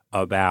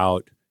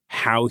about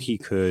how he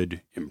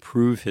could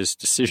improve his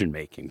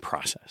decision-making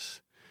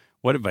process.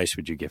 What advice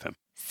would you give him?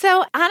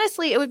 So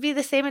honestly, it would be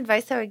the same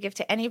advice I would give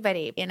to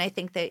anybody. And I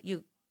think that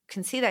you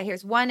can see that here.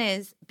 One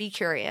is be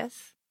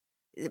curious.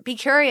 Be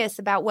curious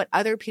about what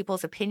other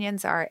people's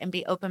opinions are and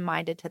be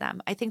open-minded to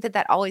them. I think that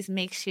that always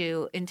makes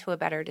you into a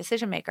better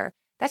decision maker.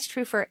 That's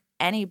true for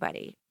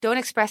anybody. Don't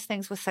express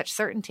things with such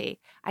certainty.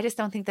 I just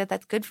don't think that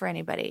that's good for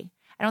anybody.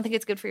 I don't think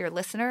it's good for your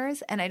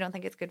listeners, and I don't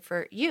think it's good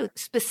for you.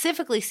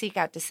 Specifically seek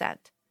out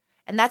dissent.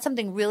 And that's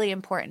something really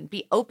important.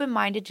 Be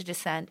open-minded to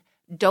dissent.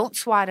 Don't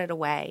swat it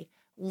away.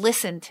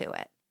 Listen to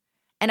it.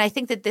 And I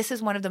think that this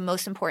is one of the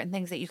most important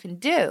things that you can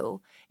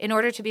do in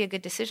order to be a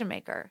good decision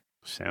maker.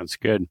 Sounds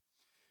good.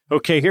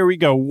 Okay, here we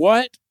go.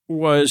 What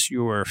was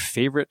your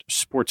favorite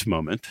sports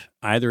moment,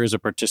 either as a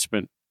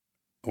participant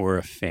or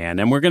a fan?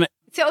 And we're going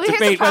to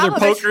debate whether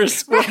poker is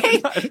sport.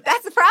 Right.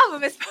 That's the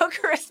problem. Is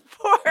poker a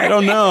sport? I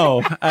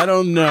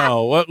don't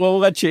know. We'll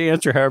let you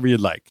answer however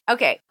you'd like.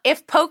 Okay.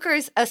 If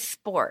poker's a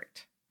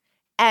sport,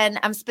 and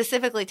I'm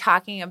specifically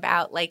talking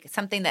about like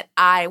something that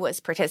I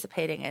was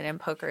participating in, and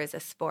poker is a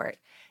sport,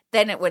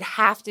 then it would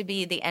have to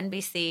be the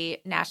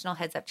NBC National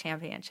Heads Up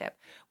Championship,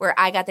 where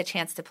I got the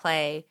chance to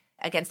play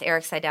against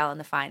Eric Seidel in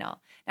the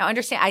final. Now,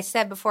 understand, I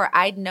said before,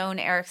 I'd known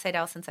Eric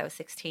Seidel since I was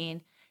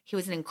 16. He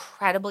was an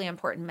incredibly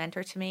important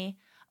mentor to me.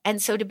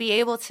 And so to be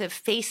able to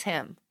face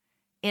him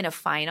in a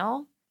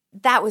final,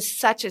 that was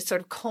such a sort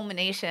of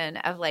culmination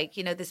of like,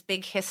 this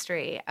big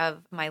history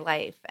of my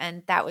life.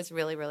 And that was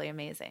really, really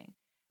amazing.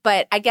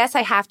 But I guess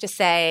I have to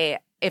say,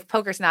 if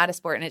poker's not a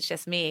sport and it's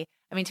just me,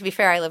 I mean, to be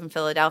fair, I live in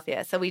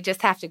Philadelphia. So we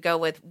just have to go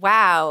with,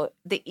 wow,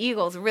 the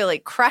Eagles really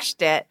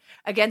crushed it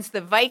against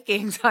the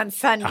Vikings on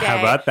Sunday. How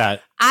about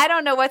that? I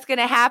don't know what's going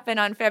to happen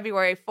on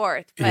February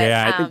 4th. But,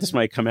 I think this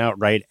might come out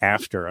right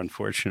after,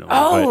 unfortunately.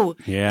 Oh,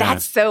 but, yeah.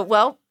 That's so,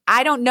 well,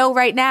 I don't know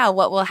right now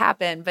what will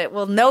happen, but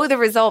we'll know the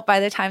result by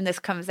the time this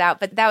comes out.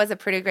 But that was a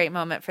pretty great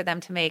moment for them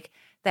to make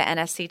the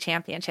NFC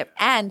Championship.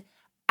 And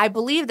I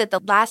believe that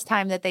the last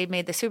time that they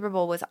made the Super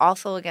Bowl was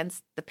also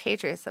against the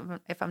Patriots,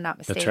 if I'm not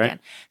mistaken. That's right.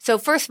 So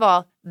first of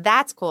all,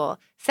 that's cool.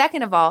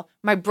 Second of all,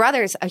 my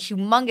brother's a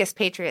humongous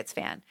Patriots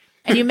fan.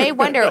 And you may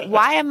wonder,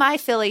 why am I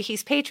Philly?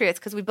 He's Patriots,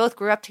 because we both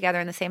grew up together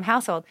in the same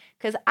household.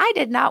 Because I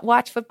did not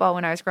watch football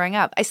when I was growing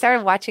up. I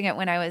started watching it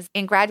when I was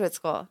in graduate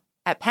school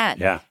at Penn.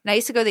 Yeah. And I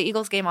used to go to the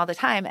Eagles game all the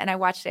time, and I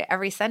watched it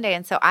every Sunday.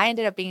 And so I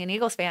ended up being an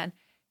Eagles fan.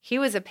 He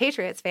was a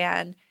Patriots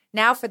fan.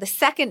 Now for the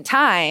second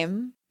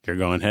time, they're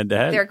going head to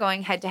head. They're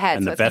going head to head.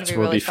 And so the bets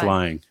will be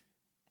flying.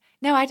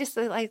 No, I just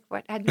like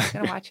what I'm just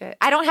going to watch it.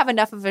 I don't have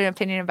enough of an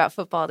opinion about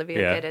football to be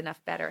good enough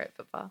better at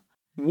football.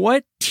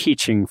 What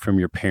teaching from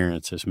your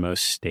parents has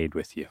most stayed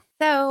with you?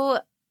 So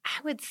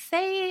I would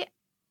say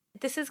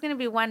this is going to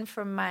be one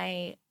from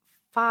my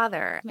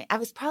father. I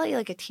was probably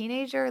like a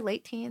teenager,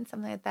 late teen,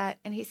 something like that.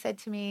 And he said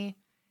to me,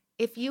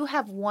 if you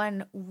have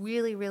one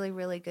really, really,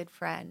 really good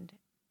friend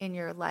in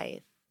your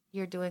life,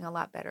 you're doing a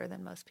lot better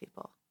than most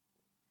people.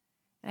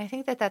 And I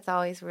think that that's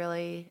always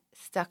really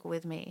stuck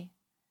with me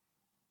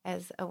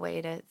as a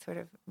way to sort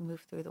of move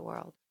through the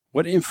world.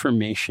 What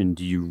information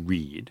do you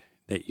read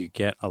that you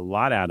get a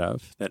lot out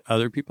of that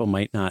other people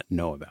might not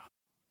know about?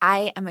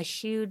 I am a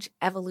huge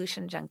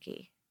evolution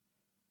junkie.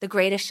 The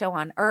Greatest Show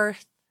on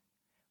Earth,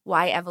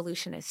 Why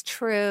Evolution is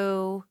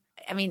True.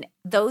 I mean,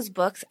 those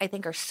books I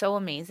think are so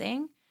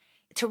amazing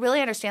to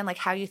really understand like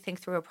how you think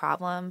through a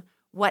problem,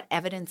 what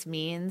evidence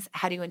means,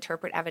 how do you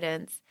interpret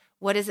evidence,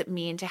 what does it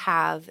mean to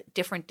have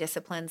different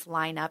disciplines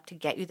line up to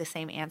get you the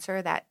same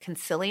answer, that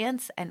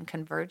consilience and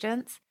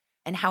convergence,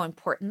 and how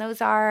important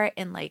those are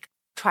in like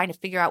trying to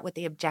figure out what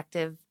the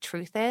objective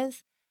truth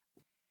is.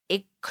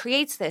 It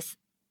creates this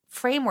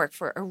framework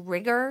for a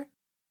rigor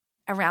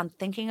around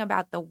thinking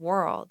about the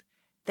world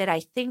that I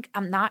think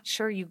I'm not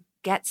sure you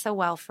get so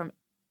well from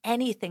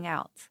anything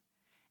else.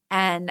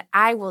 And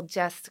I will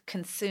just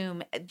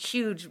consume a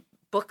huge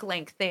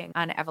book-length thing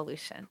on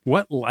evolution.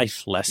 What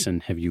life lesson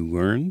have you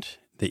learned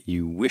that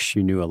you wish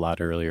you knew a lot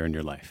earlier in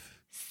your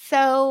life?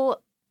 So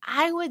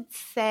I would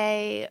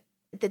say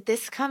that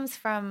this comes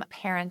from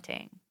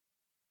parenting,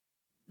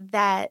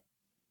 that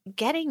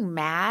getting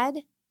mad,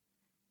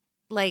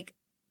 like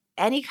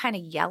any kind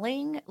of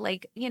yelling,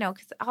 like,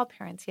 because all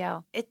parents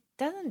yell, it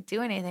doesn't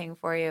do anything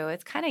for you.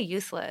 It's kind of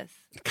useless.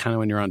 Kind of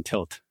when you're on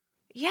tilt.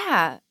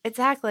 Yeah,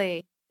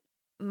 exactly.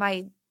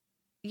 My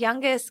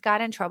youngest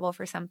got in trouble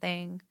for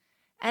something.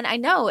 And I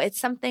know it's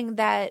something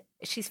that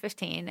she's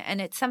 15.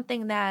 And it's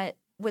something that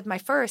with my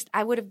first,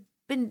 I would have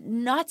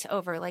been nuts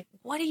over. Like,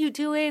 what are you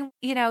doing?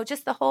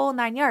 Just the whole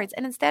 9 yards.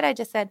 And instead I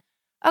just said,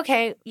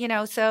 okay,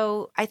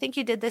 so I think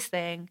you did this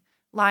thing.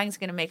 Lying's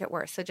going to make it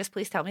worse. So just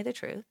please tell me the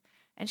truth.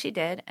 And she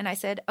did. And I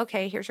said,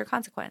 okay, here's your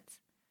consequence.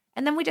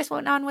 And then we just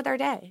went on with our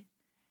day.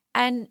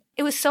 And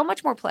it was so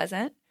much more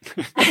pleasant.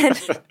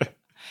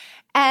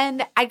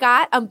 And I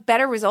got a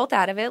better result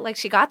out of it. Like,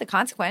 she got the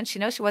consequence. She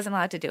knows she wasn't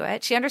allowed to do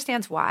it. She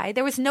understands why.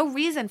 There was no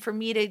reason for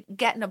me to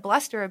get in a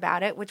bluster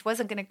about it, which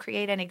wasn't going to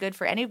create any good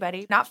for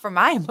anybody, not for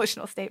my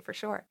emotional state for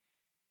sure.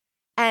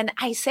 And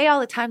I say all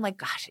the time, like,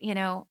 gosh,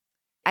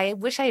 I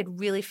wish I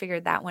had really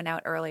figured that one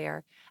out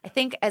earlier. I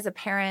think as a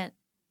parent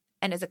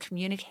and as a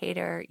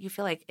communicator, you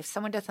feel like if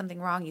someone does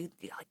something wrong,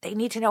 they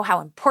need to know how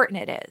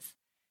important it is.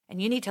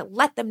 And you need to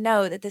let them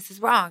know that this is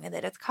wrong and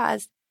that it's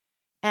caused.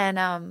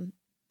 And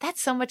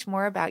that's so much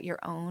more about your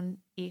own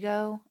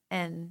ego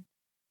and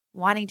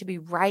wanting to be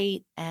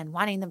right and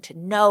wanting them to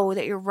know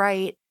that you're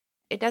right.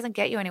 It doesn't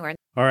get you anywhere.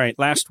 All right,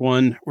 last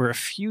one. We're a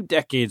few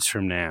decades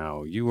from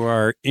now. You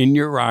are in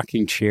your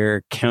rocking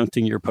chair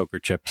counting your poker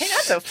chips. Hey,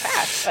 not so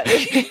fast,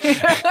 buddy.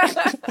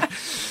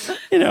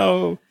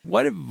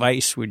 What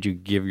advice would you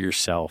give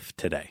yourself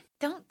today?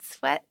 Don't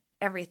sweat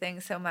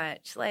everything so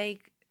much.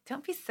 Like,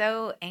 don't be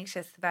so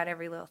anxious about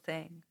every little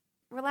thing.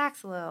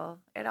 Relax a little.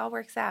 It all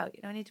works out.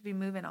 You don't need to be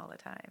moving all the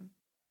time.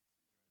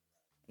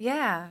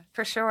 Yeah,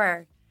 for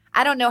sure.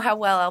 I don't know how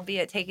well I'll be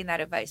at taking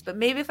that advice, but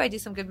maybe if I do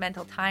some good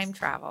mental time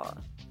travel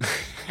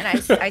and I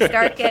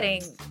start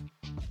getting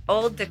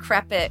old,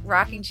 decrepit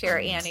rocking chair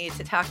Annie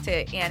to talk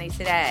to Annie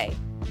today,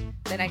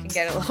 then I can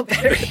get a little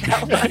better at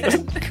that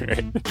one.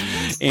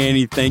 Great.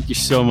 Annie, thank you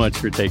so much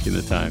for taking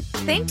the time.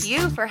 Thank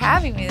you for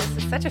having me. This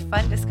is such a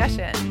fun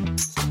discussion.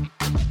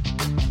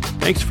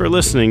 Thanks for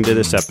listening to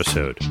this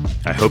episode.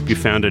 I hope you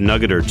found a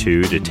nugget or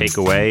two to take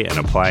away and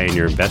apply in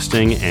your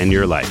investing and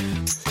your life.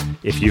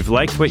 If you've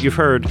liked what you've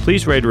heard,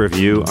 please write a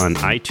review on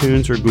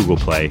iTunes or Google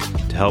Play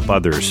to help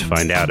others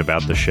find out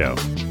about the show.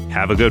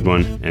 Have a good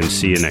one, and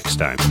see you next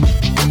time.